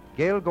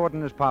 Gail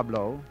Gordon as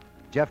Pablo,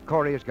 Jeff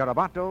Corey as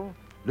Garabato,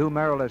 Lou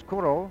Merrill as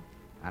Curro,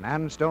 and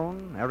Ann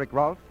Stone, Eric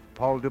Rolfe,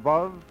 Paul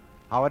Dubov,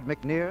 Howard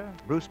McNear,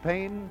 Bruce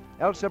Payne,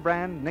 Elsa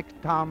Brand,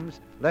 Nick Toms,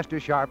 Lester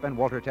Sharp, and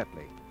Walter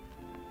Tetley.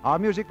 Our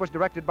music was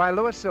directed by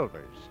Louis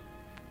Silvers.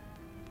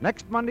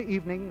 Next Monday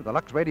evening, the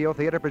Lux Radio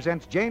Theater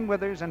presents Jane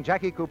Withers and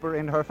Jackie Cooper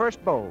in Her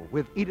First Beau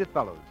with Edith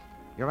Fellows.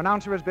 Your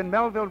announcer has been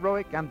Melville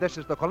Roick, and this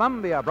is the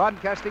Columbia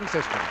Broadcasting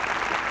System.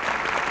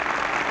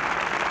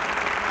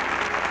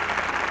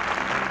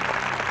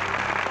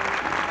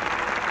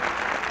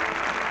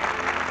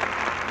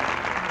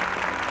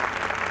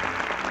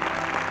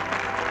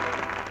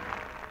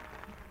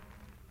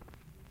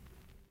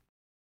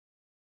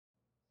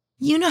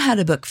 You know how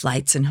to book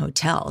flights and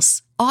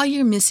hotels. All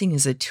you're missing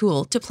is a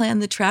tool to plan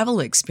the travel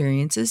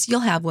experiences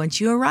you'll have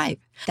once you arrive.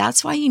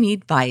 That's why you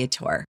need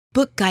Viator.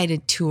 Book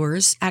guided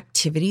tours,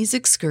 activities,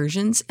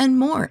 excursions, and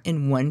more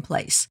in one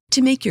place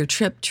to make your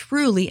trip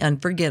truly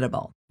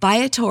unforgettable.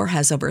 Viator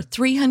has over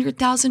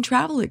 300,000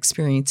 travel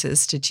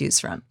experiences to choose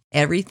from.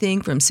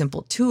 Everything from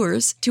simple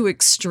tours to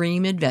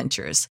extreme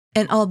adventures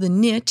and all the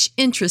niche,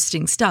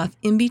 interesting stuff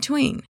in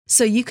between.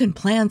 So you can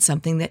plan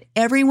something that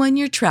everyone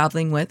you're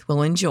traveling with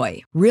will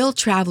enjoy. Real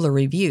traveler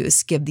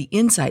reviews give the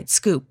inside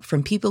scoop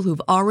from people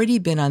who've already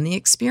been on the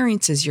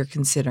experiences you're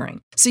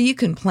considering. So you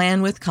can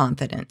plan with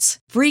confidence.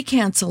 Free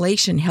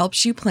cancellation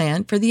helps you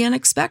plan for the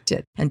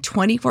unexpected. And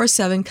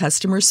 24/7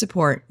 customer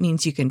support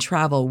means you can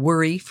travel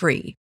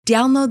worry-free.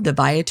 Download the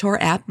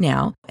Viator app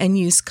now and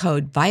use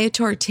code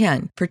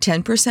Viator10 for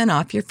 10%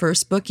 off your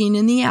first booking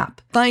in the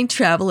app. Find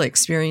travel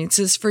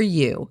experiences for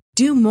you.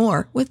 Do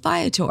more with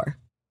Viator.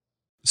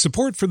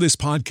 Support for this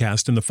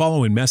podcast and the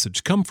following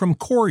message come from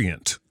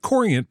Corient.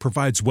 Corient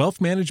provides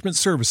wealth management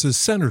services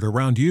centered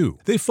around you.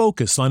 They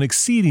focus on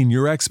exceeding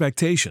your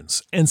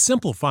expectations and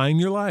simplifying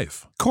your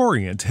life.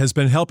 Corient has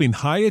been helping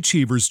high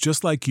achievers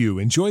just like you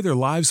enjoy their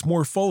lives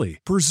more fully,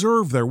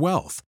 preserve their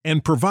wealth,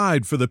 and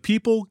provide for the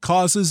people,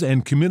 causes,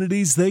 and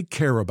communities they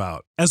care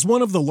about. As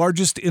one of the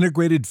largest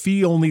integrated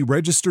fee-only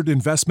registered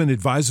investment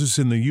advisors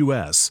in the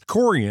U.S.,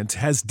 Corient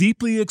has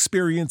deeply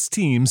experienced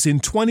teams in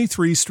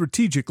 23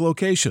 strategic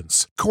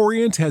locations.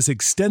 Corient has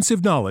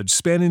extensive knowledge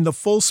spanning the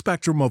full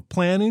spectrum of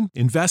planning,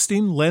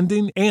 investing,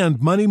 lending, and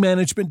money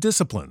management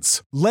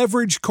disciplines.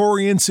 Leverage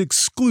Corient's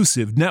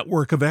exclusive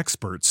network of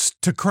experts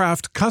to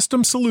craft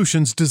custom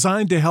solutions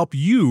designed to help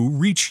you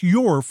reach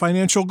your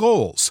financial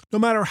goals, no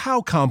matter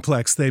how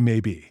complex they may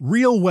be.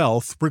 Real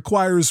wealth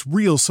requires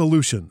real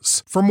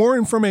solutions. For more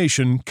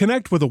information,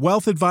 connect with a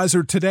wealth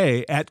advisor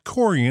today at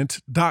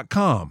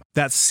Corient.com.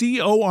 That's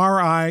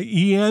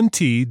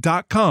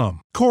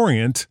Corient.com.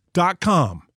 Corient.com.